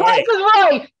good point. Price is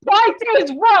right. Price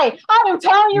is right. I am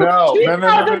telling you,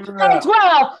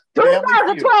 2012,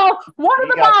 2012, one of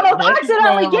the models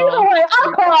accidentally gave away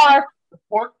a car.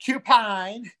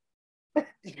 Porcupine.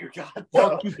 You got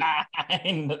Porcupine.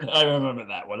 I remember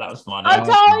that one. That was fun. I'm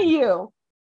telling you.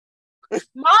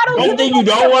 One thing you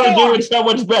don't want to do in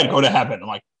someone's bed, go to heaven. I'm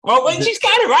like, well, she's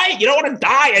kind of right. You don't want to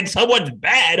die in someone's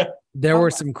bed. There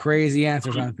were some crazy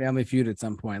answers on Family Feud at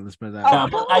some point. Let's put it that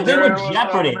way. I think with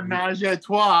Jeopardy.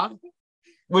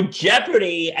 With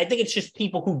Jeopardy, I think it's just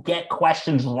people who get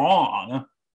questions wrong.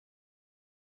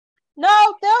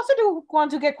 No, they also do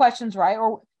ones who get questions right,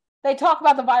 or they talk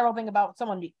about the viral thing about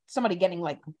somebody getting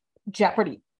like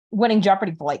winning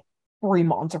Jeopardy for like 3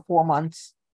 months or 4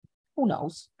 months. Who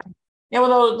knows? Yeah,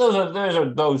 well, those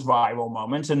are those viral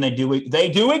moments, and they do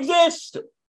exist.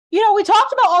 You know, we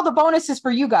talked about all the bonuses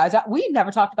for you guys. We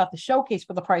never talked about the showcase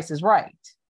for The Price is Right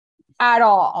at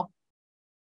all.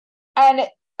 And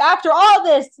after all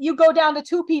this, you go down to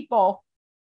 2 people.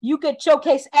 You get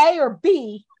showcase A or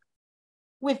B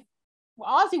with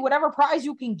honestly whatever prize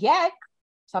you can get.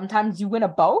 Sometimes you win a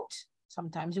boat.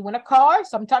 Sometimes you win a car.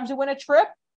 Sometimes you win a trip.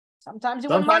 Sometimes you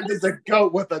win money. Sometimes it's a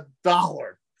goat with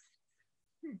 $1.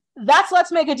 That's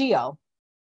Let's Make a Deal.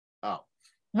 Oh.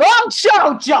 Wrong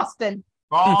show, Justin.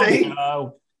 Wrong See?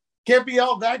 show. Can't be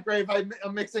all that great if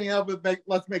I'm mixing it up with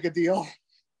Let's Make a Deal.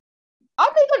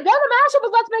 I think I've done a mashup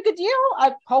with Let's Make a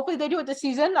Deal. Hopefully they do it this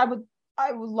season. I would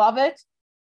love it.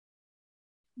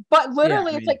 But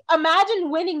literally, it's like,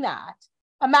 imagine winning that.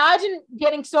 Imagine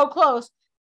getting so close.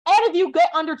 And if you get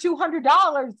under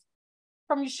 $200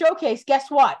 from your showcase, guess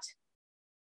what?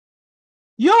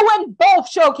 You win both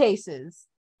showcases.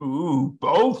 Ooh,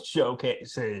 both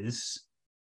showcases.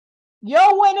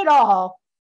 You'll win it all.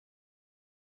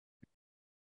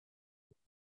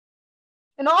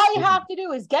 And all you have to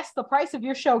do is guess the price of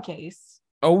your showcase.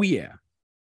 Oh, yeah.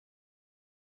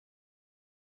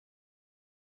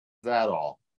 Is that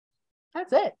all?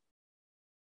 That's it.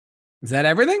 Is that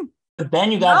everything? But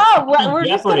then you got No,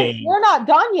 we're not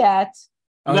done yet.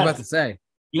 I was about to say.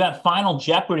 You got Final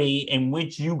Jeopardy, in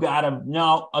which you gotta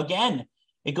know again.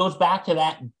 It goes back to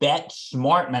that bet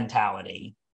smart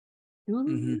mentality.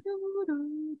 Mhm.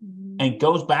 And it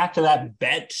goes back to that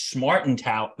bet smart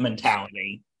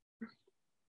mentality.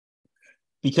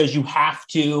 Because you have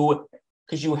to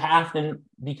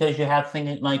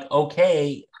think like,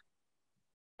 okay,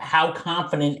 how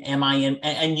confident am I in?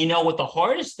 And you know what the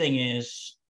hardest thing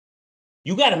is?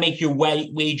 You got to make your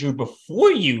wager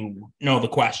before you know the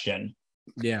question.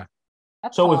 Yeah.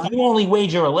 That's So hard. if you only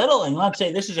wager a little, and let's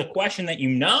say this is a question that you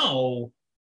know,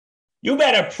 you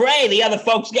better pray the other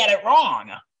folks get it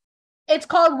wrong. It's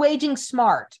called waging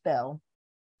smart, Bill.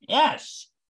 Yes.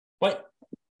 But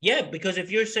yeah, because if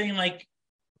you're saying like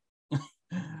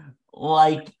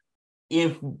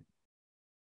if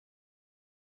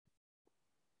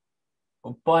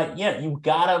but yeah, you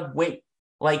gotta wait.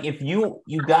 Like if you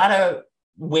gotta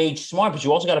wage smart, but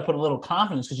you also gotta put a little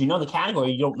confidence because you know the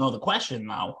category, you don't know the question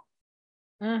though.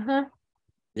 Mm-hmm.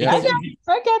 Yeah. Because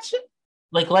I get you.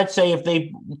 like let's say if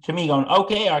they to me going,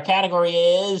 okay, our category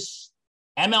is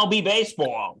MLB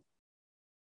baseball.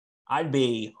 I'd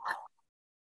be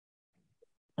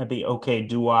okay,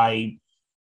 do I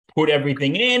put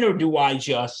everything in or do I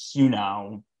just,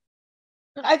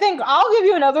 I think I'll give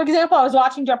you another example. I was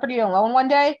watching Jeopardy alone one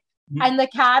day, and the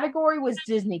category was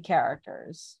Disney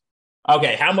characters.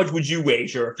 Okay, how much would you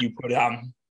wager if you put A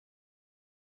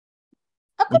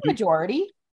good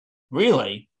majority.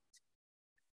 Really?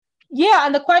 Yeah,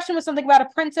 and the question was something about a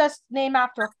princess named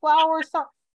after a flower or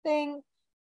something.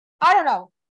 I don't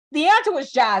know. The answer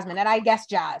was Jasmine, and I guessed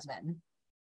Jasmine.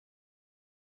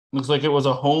 Looks like it was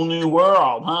a whole new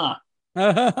world, huh?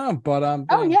 But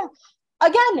Oh yeah.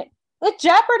 Again, with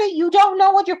Jeopardy, you don't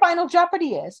know what your final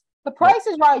Jeopardy is. The Price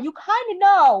is Right. You kind of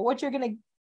know what you're gonna.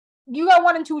 You got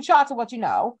 1 and 2 shots of what you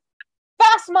know.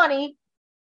 Fast Money.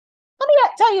 Let me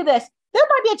tell you this: there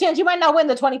might be a chance you might not win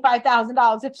the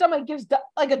 $25,000 if someone gives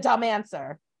like a dumb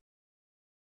answer.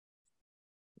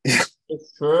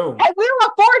 It's true. At Wheel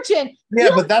of Fortune. Yeah,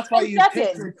 but that's why you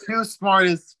pick seconds. your 2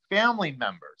 smartest family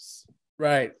members.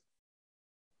 right.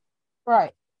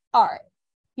 Right. All right.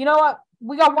 You know what?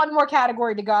 We got one more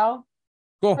category to go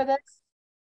Cool. for this.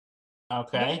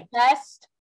 Okay. Best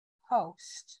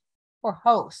host or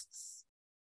hosts.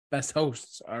 Best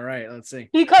hosts. All right. Let's see.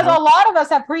 Because a lot of us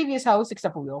have previous hosts,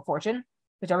 except for Wheel of Fortune,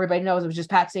 which everybody knows it was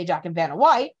just Pat Sajak and Vanna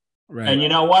White. Right. And you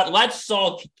know what? Let's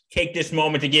all take this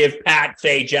moment to give Pat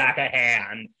Sajak a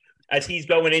hand as he's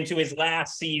going into his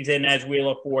last season as Wheel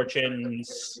of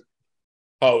Fortune's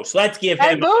host. Let's give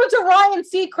And him. boo to Ryan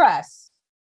Seacrest.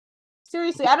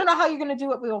 Seriously, I don't know how you're going to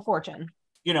do it, Wheel of Fortune.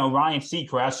 Ryan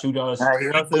Seacrest, who does He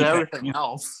does everything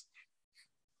else.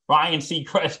 Ryan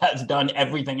Seacrest has done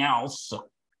everything else.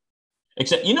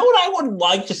 Except, you know what I would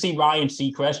like to see Ryan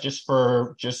Seacrest just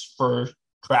for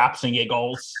craps and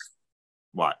giggles?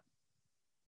 What?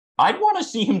 I'd want to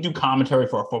see him do commentary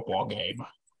for a football game.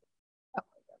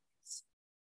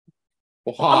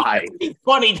 Why? It'd be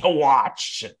funny to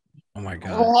watch. Oh my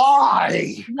God.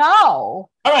 Why? No. All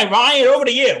right, Ryan, over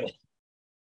to you.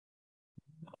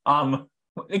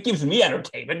 It gives me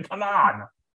entertainment. Come on.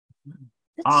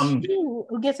 It's you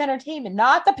who gets entertainment,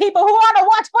 not the people who want to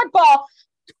watch football.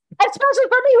 Especially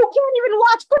for me, who can't even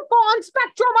watch football on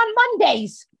Spectrum on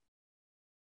Mondays.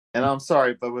 And I'm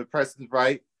sorry, but with Price is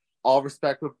Right, all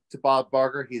respect to Bob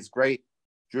Barker, he's great.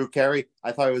 Drew Carey,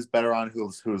 I thought he was better on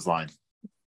Who's Line.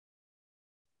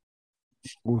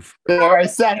 Oof. There, I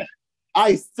said it.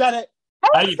 I said it.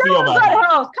 How do you feel about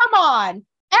that? Come on.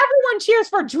 Everyone cheers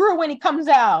for Drew when he comes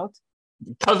out.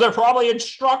 Because they're probably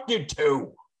instructed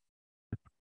to.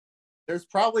 There's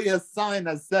probably a sign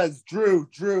that says Drew,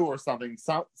 or something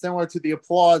similar to the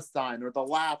applause sign or the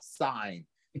laugh sign.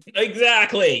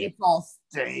 Exactly. It's all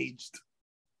staged.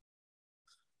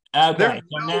 Okay, There's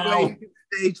so no now, way you can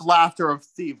stage laughter of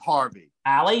Steve Harvey.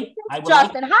 Allie, I would like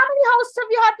Justin, how many hosts have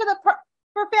you had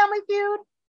for Family Feud?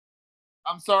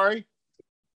 I'm sorry.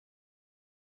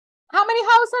 How many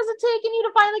hosts has it taken you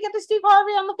to finally get to Steve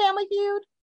Harvey on the Family Feud?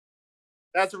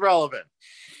 That's irrelevant.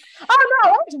 Oh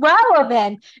no, it's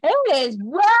relevant. It is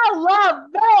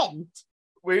relevant.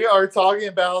 We are talking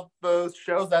about those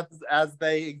shows as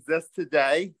they exist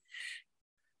today.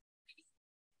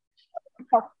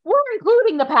 We're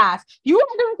including the past. You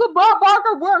want to include Bob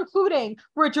Barker? We're including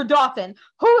Richard Dawson,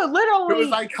 who literally Who is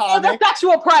iconic. a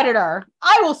sexual predator.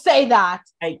 I will say that.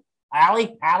 Hey,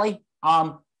 Allie,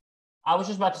 I was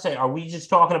just about to say, are we just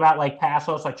talking about like past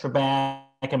hosts like Trebek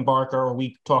and Barker? Or are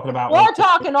we talking about? We're like,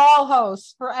 talking all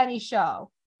hosts for any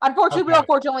show. Unfortunately, we Okay.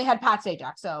 unfortunately had Pat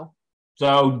Sajak, so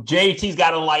So JT's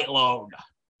got a light load.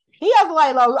 he has a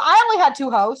light load. I only had 2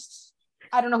 hosts.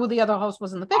 I don't know who the other host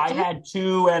was in the 50. I had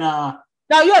 2 and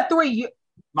No, you had 3.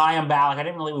 Mayim Bialik. I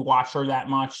didn't really watch her that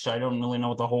much, so I don't really know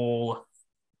what the whole.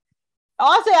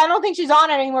 Honestly, I don't think she's on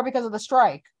it anymore because of the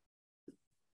strike.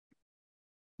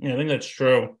 Yeah, I think that's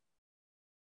true.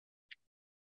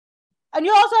 And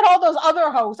you also had all those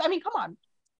other hosts. I mean, come on.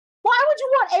 Why would you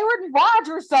want Aaron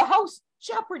Rodgers to host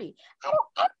Jeopardy? I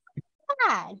don't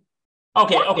understand.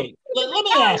 Okay. Let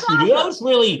me ask you: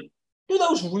 do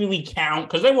those really count?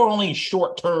 Because they were only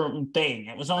short-term thing.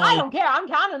 It was only. I don't care. I'm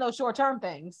counting those short-term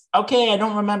things. Okay, I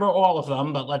don't remember all of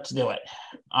them, but let's do it.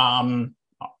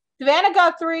 Savannah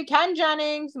Guthrie, Ken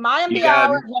Jennings, Mayim You got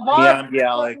Bialik, Mayim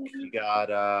Bialik. You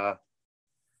got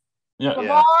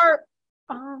LeVar.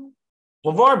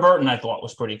 LeVar Burton, I thought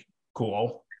was pretty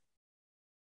cool.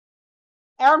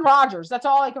 Aaron Rodgers. That's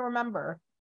all I can remember.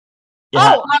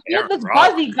 Yeah. We had this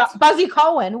Buzzy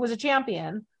Cohen, who was a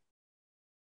champion.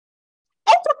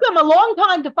 It took them a long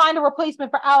time to find a replacement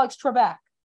for Alex Trebek.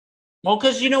 Well,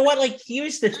 because you know what? Like,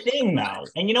 here's the thing, though.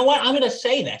 And you know what? I'm going to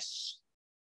say this.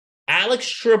 Alex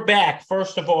Trebek,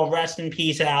 first of all, rest in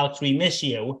peace, Alex. We miss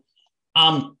you.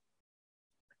 And,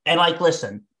 like,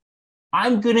 listen,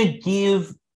 I'm going to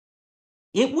give...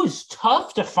 It was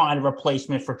tough to find a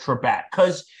replacement for Trebek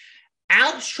because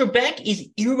Alex Trebek is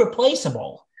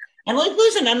irreplaceable. And, like,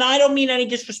 listen, and I don't mean any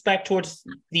disrespect towards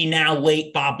the now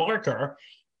late Bob Barker,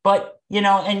 but, you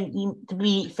know, and to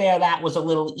be fair, that was a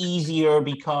little easier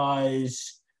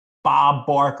because Bob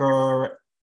Barker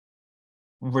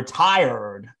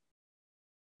retired,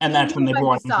 and that's when they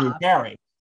brought in Drew Carey.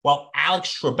 Well,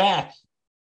 Alex Trebek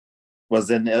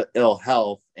was in ill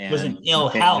health and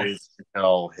continues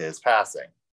until his passing.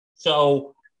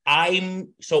 So I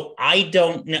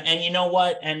don't know, and you know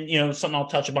what, and you know something I'll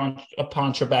touch upon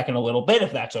Trebek in a little bit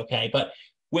if that's okay. But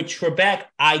with Trebek,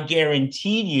 I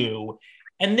guarantee you.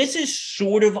 And this is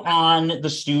sort of on the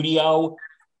studio.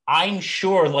 I'm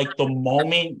sure, like, the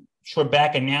moment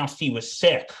Trebek announced he was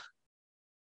sick,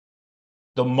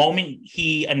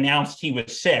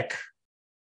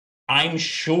 I'm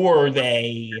sure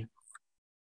they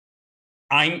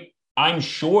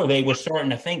were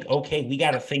starting to think, okay, we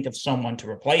got to think of someone to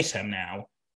replace him now.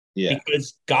 Yeah.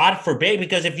 Because God forbid,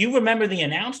 because if you remember the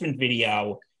announcement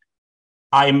video,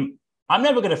 I'm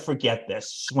never going to forget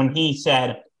this when he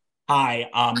said, "Hi,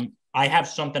 I have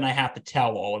something I have to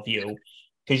tell all of you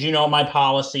because you know my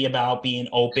policy about being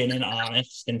open and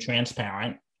honest and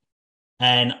transparent.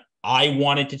 And I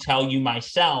wanted to tell you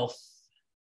myself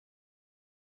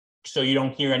so you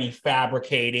don't hear any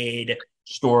fabricated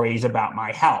stories about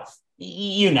my health.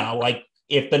 You know, like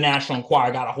if the National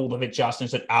Enquirer got a hold of it, Justin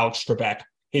said Alex Trebek,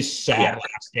 his sad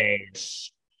last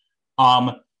days.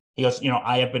 He goes, you know,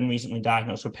 I have been recently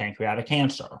diagnosed with pancreatic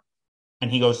cancer.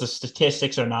 And he goes, the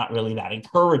statistics are not really that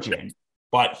encouraging,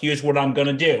 but here's what I'm going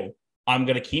to do. I'm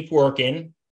going to keep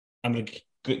working. I'm going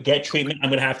to get treatment. I'm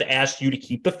going to have to ask you to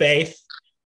keep the faith,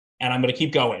 and I'm going to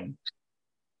keep going.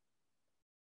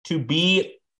 To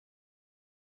be,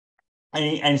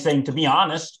 and saying, to be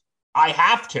honest, I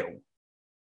have to.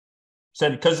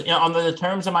 Said, because on the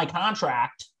terms of my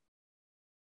contract,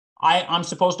 I'm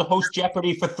supposed to host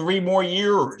Jeopardy for 3 more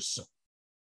years.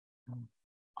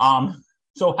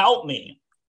 So help me.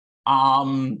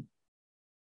 But,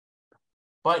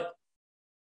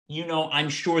 you know, I'm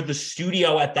sure the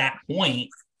studio at that point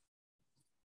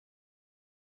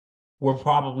were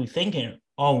probably thinking,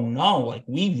 oh no, like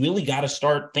we really got to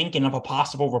start thinking of a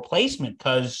possible replacement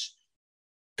because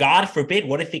God forbid,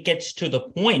 what if it gets to the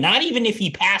point, not even if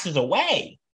he passes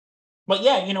away, but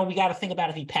yeah, you know, we got to think about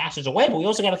if he passes away, but we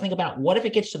also got to think about what if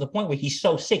it gets to the point where he's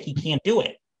so sick he can't do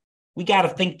it. We got to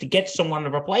think to get someone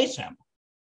to replace him.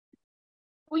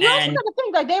 Well, you also got to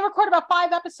think, like, they record about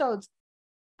 5 episodes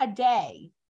a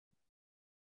day.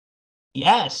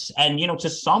 Yes, and to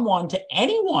someone, to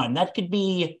anyone, that could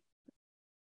be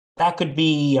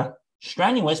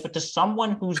strenuous, but to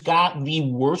someone who's got the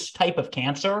worst type of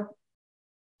cancer,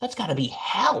 that's got to be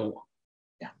hell.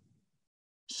 Yeah.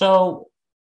 So,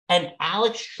 and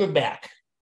Alex Trebek,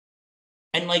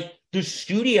 and like the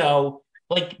studio,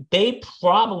 like they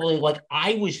probably, like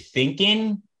I was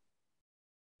thinking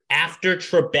after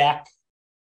Trebek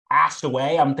passed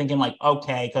away, I'm thinking like,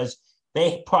 okay, because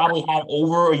they probably had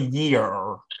over a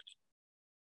year,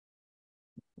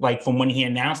 like from when he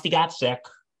announced he got sick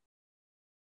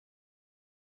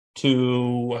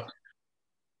to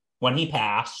when he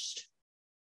passed.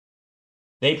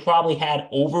 They probably had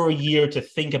over a year to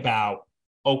think about,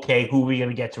 okay, who are we going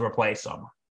to get to replace him?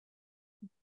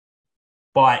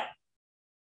 But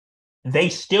they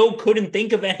still couldn't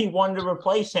think of anyone to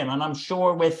replace him. And I'm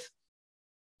sure with,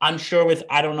 I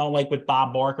don't know, like with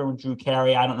Bob Barker and Drew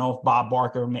Carey, I don't know if Bob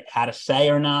Barker had a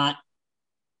say or not.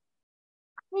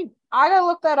 I gotta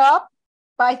look that up,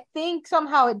 but I think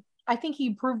somehow I think he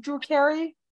approved Drew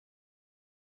Carey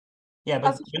Yeah, as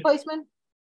but his replacement.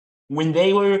 when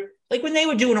they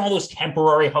were doing all those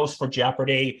temporary hosts for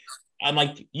Jeopardy, I'm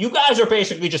like, you guys are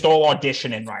basically just all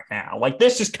auditioning right now. Like,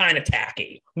 this is kind of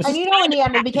tacky. And in the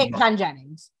end, it became Ken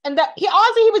Jennings. And that he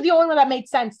was the only one that made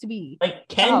sense to be. Like,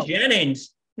 Ken Jennings,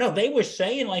 no, they were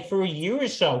saying, like, for a year or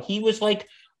so, he was, like,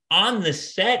 on the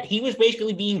set. He was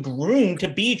basically being groomed to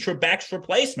be Trebek's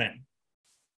replacement.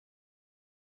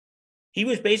 He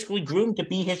was basically groomed to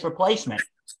be his replacement.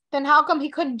 Then how come he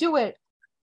couldn't do it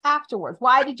afterwards?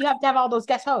 Why did you have to have all those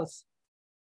guest hosts?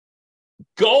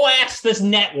 Go ask this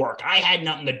network. I had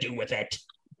nothing to do with it.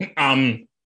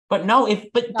 But no,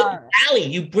 Allie,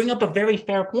 you bring up a very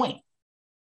fair point.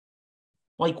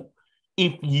 Like,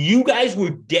 if you guys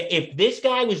were, if this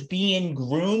guy was being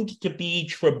groomed to be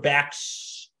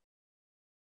Trebek's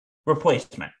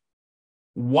replacement,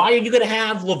 why are you going to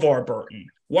have LeVar Burton?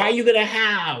 Why are you going to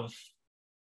have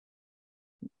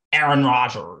Aaron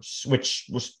Rodgers, which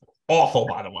was awful,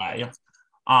 by the way?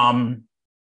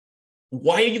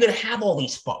 Why are you going to have all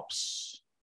these folks?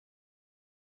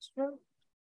 True.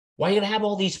 Why are you going to have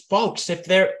all these folks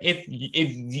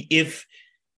if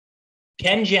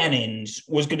Ken Jennings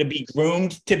was going to be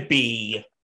groomed to be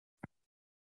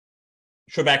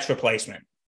Trebek's replacement?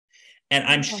 And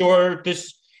I'm sure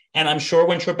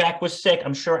when Trebek was sick,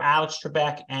 I'm sure Alex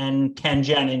Trebek and Ken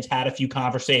Jennings had a few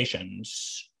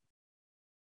conversations.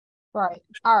 Right.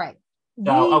 All right.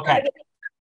 So, okay.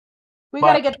 We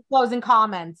got to get to closing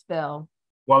comments, Bill.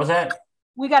 What was that?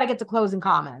 We got to get to closing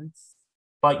comments.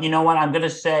 But you know what? I'm going to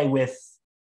say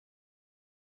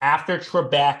after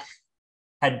Trebek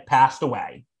had passed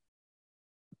away,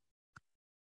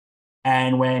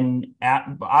 and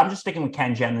I'm just sticking with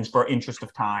Ken Jennings for interest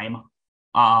of time.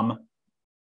 At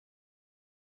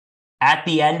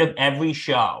the end of every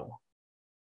show,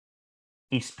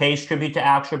 he pays tribute to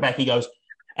Alex Trebek. He goes,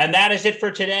 and that is it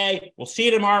for today. We'll see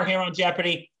you tomorrow here on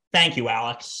Jeopardy. Thank you,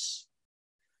 Alex.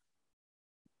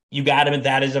 You got him.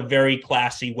 That is a very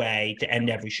classy way to end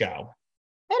every show.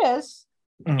 It is.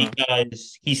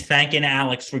 Because he's thanking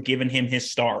Alex for giving him his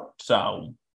start.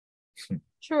 So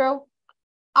true.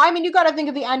 I mean, you got to think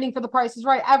of the ending for The Price is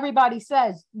Right. Everybody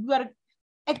says you got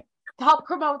to help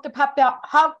promote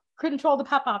help control the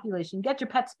pet population. Get your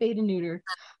pet spayed and neutered.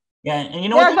 Yeah, and you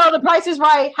know what? The Price is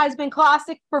Right has been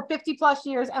classic for 50 plus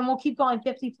years and will keep going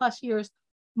 50 plus years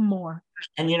more.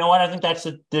 And you know what? I think that's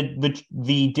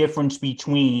the difference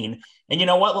between. And you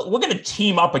know what? We're going to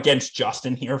team up against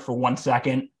Justin here for 1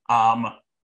 second.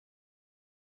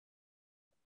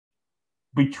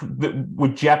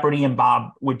 With Jeopardy and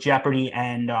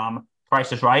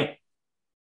Price is Right,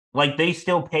 like they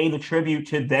still pay the tribute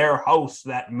to their hosts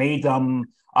that made them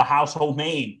a household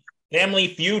name. Family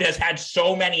Feud has had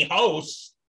so many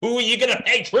hosts. Who are you going to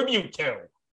pay tribute to?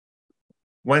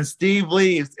 When Steve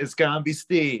leaves, it's going to be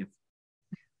Steve.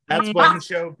 That's when the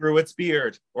show grew its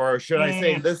beard. Or should I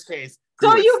say, in this case,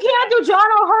 so you can't do John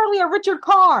O'Hurley or Richard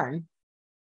Karn.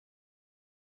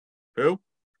 Who?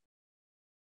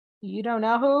 You don't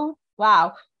know who?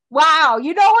 Wow.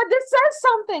 You know what? This says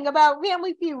something about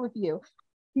Family Feud with you.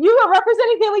 You are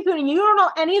representing Family Feud and you don't know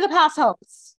any of the past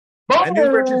hosts. I knew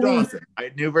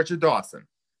Richard Dawson.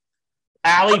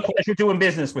 Allie, pleasure doing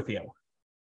business with you.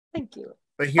 Thank you.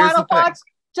 But here's Final the thing. thoughts,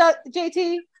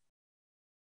 JT?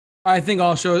 I think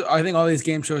all these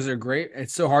game shows are great.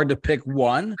 It's so hard to pick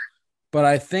one, but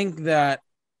I think that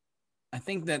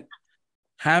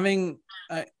having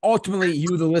ultimately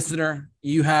you, the listener,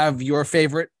 you have your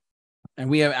favorite, and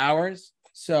we have ours.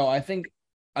 So I think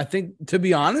to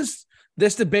be honest,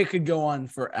 this debate could go on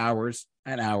for hours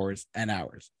and hours and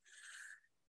hours.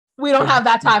 We don't have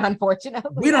that time,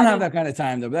 unfortunately. We don't have that kind of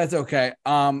time though, but that's okay.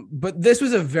 But this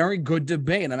was a very good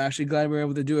debate, and I'm actually glad we were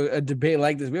able to do a debate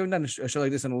like this. We haven't done a show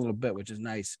like this in a little bit, which is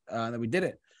nice that we did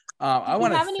it. I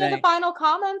want to have any other final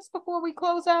comments before we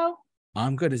close out?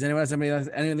 I'm good. Does anyone have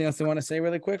anything else they want to say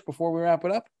really quick before we wrap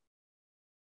it up?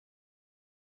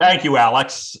 Thank you,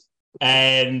 Alex.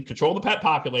 And control the pet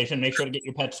population. Make sure to get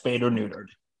your pet spayed or neutered.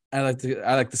 I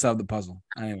like to solve the puzzle.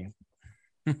 Anyway.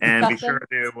 And be sure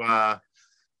to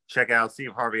check out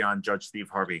Steve Harvey on Judge Steve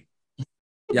Harvey.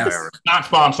 Yes. Not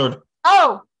sponsored.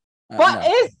 Oh, but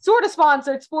no. is sort of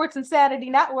sponsored, Sports Insanity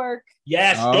Network.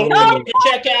 Yes, Oh. don't forget to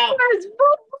check out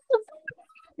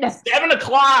Yes.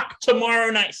 7:00 tomorrow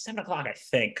night. 7:00, I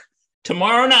think.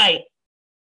 Tomorrow night.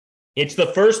 It's the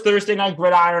first Thursday night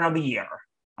gridiron of the year.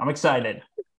 I'm excited.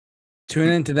 Tune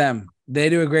into them. They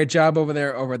do a great job over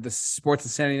there over at the Sports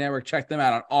Insanity Network. Check them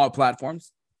out on all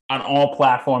platforms. On all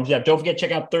platforms. Yeah, don't forget to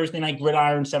check out Thursday night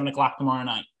gridiron, 7:00 tomorrow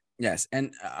night. Yes,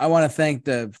 and I want to thank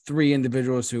the three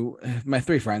individuals my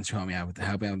three friends who helped me out with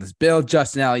helping out with this. Bill,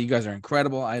 Justin, Allie, you guys are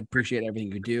incredible. I appreciate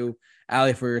everything you do.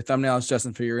 Allie for your thumbnails,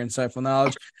 Justin for your insightful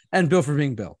knowledge, and Bill for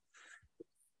being Bill.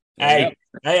 Hey,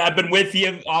 I've been with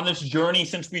you on this journey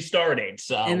since we started.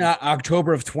 So in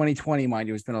October of 2020, mind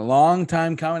you, it's been a long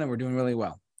time coming, and we're doing really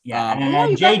well. yeah, Yeah,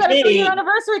 you guys got a 3-year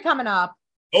anniversary coming up.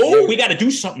 Oh, we got to do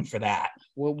something for that.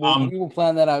 We will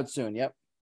plan that out soon. Yep.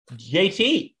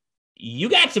 JT, you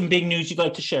got some big news you'd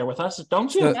like to share with us,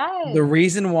 don't you? The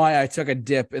reason why I took a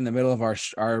dip in the middle of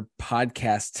our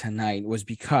podcast tonight was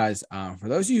because, for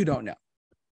those of you who don't know,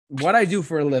 what I do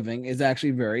for a living is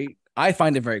actually I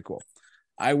find it very cool.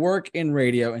 I work in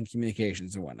radio and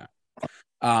communications and whatnot.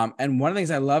 And one of the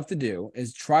things I love to do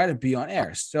is try to be on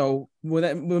air. So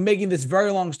we're making this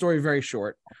very long story very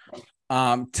short.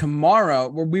 Tomorrow,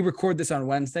 we record this on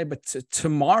Wednesday, but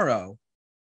tomorrow,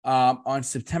 on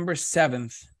September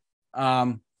 7th,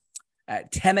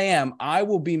 at 10 a.m., I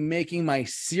will be making my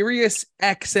Sirius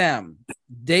XM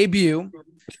debut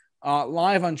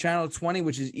live on Channel 20,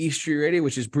 which is East Street Radio,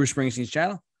 which is Bruce Springsteen's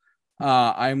channel.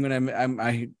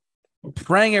 I'm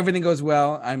praying everything goes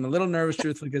well. I'm a little nervous,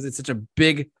 truthfully, because it's such a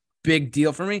big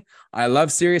deal for me. I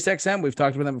love Sirius XM. We've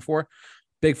talked about them before.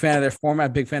 Big fan of their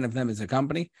format. Big fan of them as a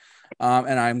company.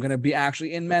 And I'm going to be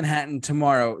actually in Manhattan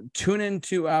tomorrow. Tune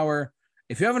into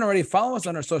if you haven't already, follow us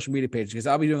on our social media page, because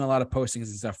I'll be doing a lot of postings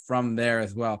and stuff from there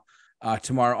as well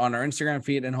tomorrow on our Instagram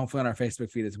feed and hopefully on our Facebook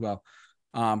feed as well.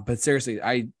 But seriously,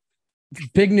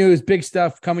 big news, big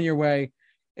stuff coming your way.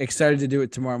 Excited to do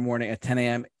it tomorrow morning at 10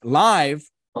 a.m. live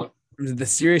from the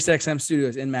Sirius XM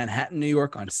studios in Manhattan, New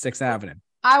York on 6th Avenue.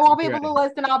 I won't be able to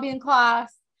listen. I'll be in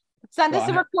class. Send us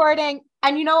a recording.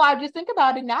 And I just think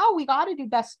about it now. We got to do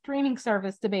best streaming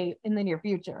service debate in the near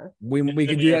future. We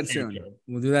can do that soon.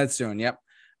 We'll do that soon. Yep.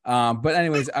 But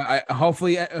anyways, I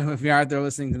hopefully if you're out there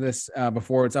listening to this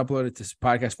before it's uploaded to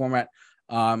podcast format,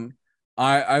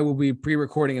 I will be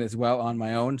pre-recording it as well on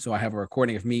my own. So I have a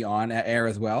recording of me on air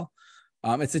as well.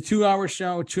 It's a 2-hour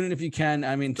show. Tune in if you can.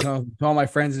 I mean, to all my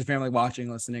friends and family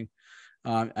watching, listening.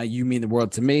 You mean the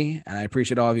world to me, and I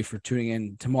appreciate all of you for tuning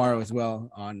in tomorrow as well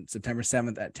on September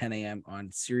 7th at 10 a.m.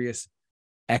 on Sirius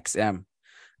XM.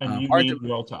 And you mean the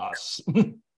world to us.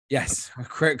 Yes,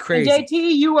 crazy. And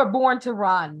JT, you were born to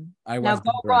run. Now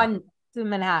go run to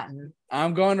Manhattan.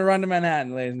 I'm going to run to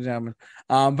Manhattan, ladies and gentlemen.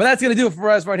 But that's going to do it for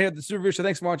us right here at the Super Review Show.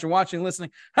 Thanks so much for watching,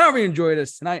 listening, however you enjoyed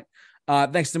us tonight.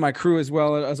 Thanks to my crew as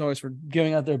well, as always, for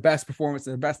giving out their best performance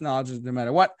and their best knowledge no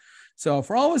matter what. So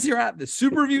for all of us here at the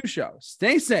Super Review Show,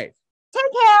 stay safe.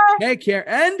 Take care.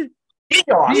 And Be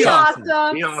awesome.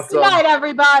 Be awesome. Good night,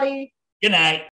 everybody. Good night.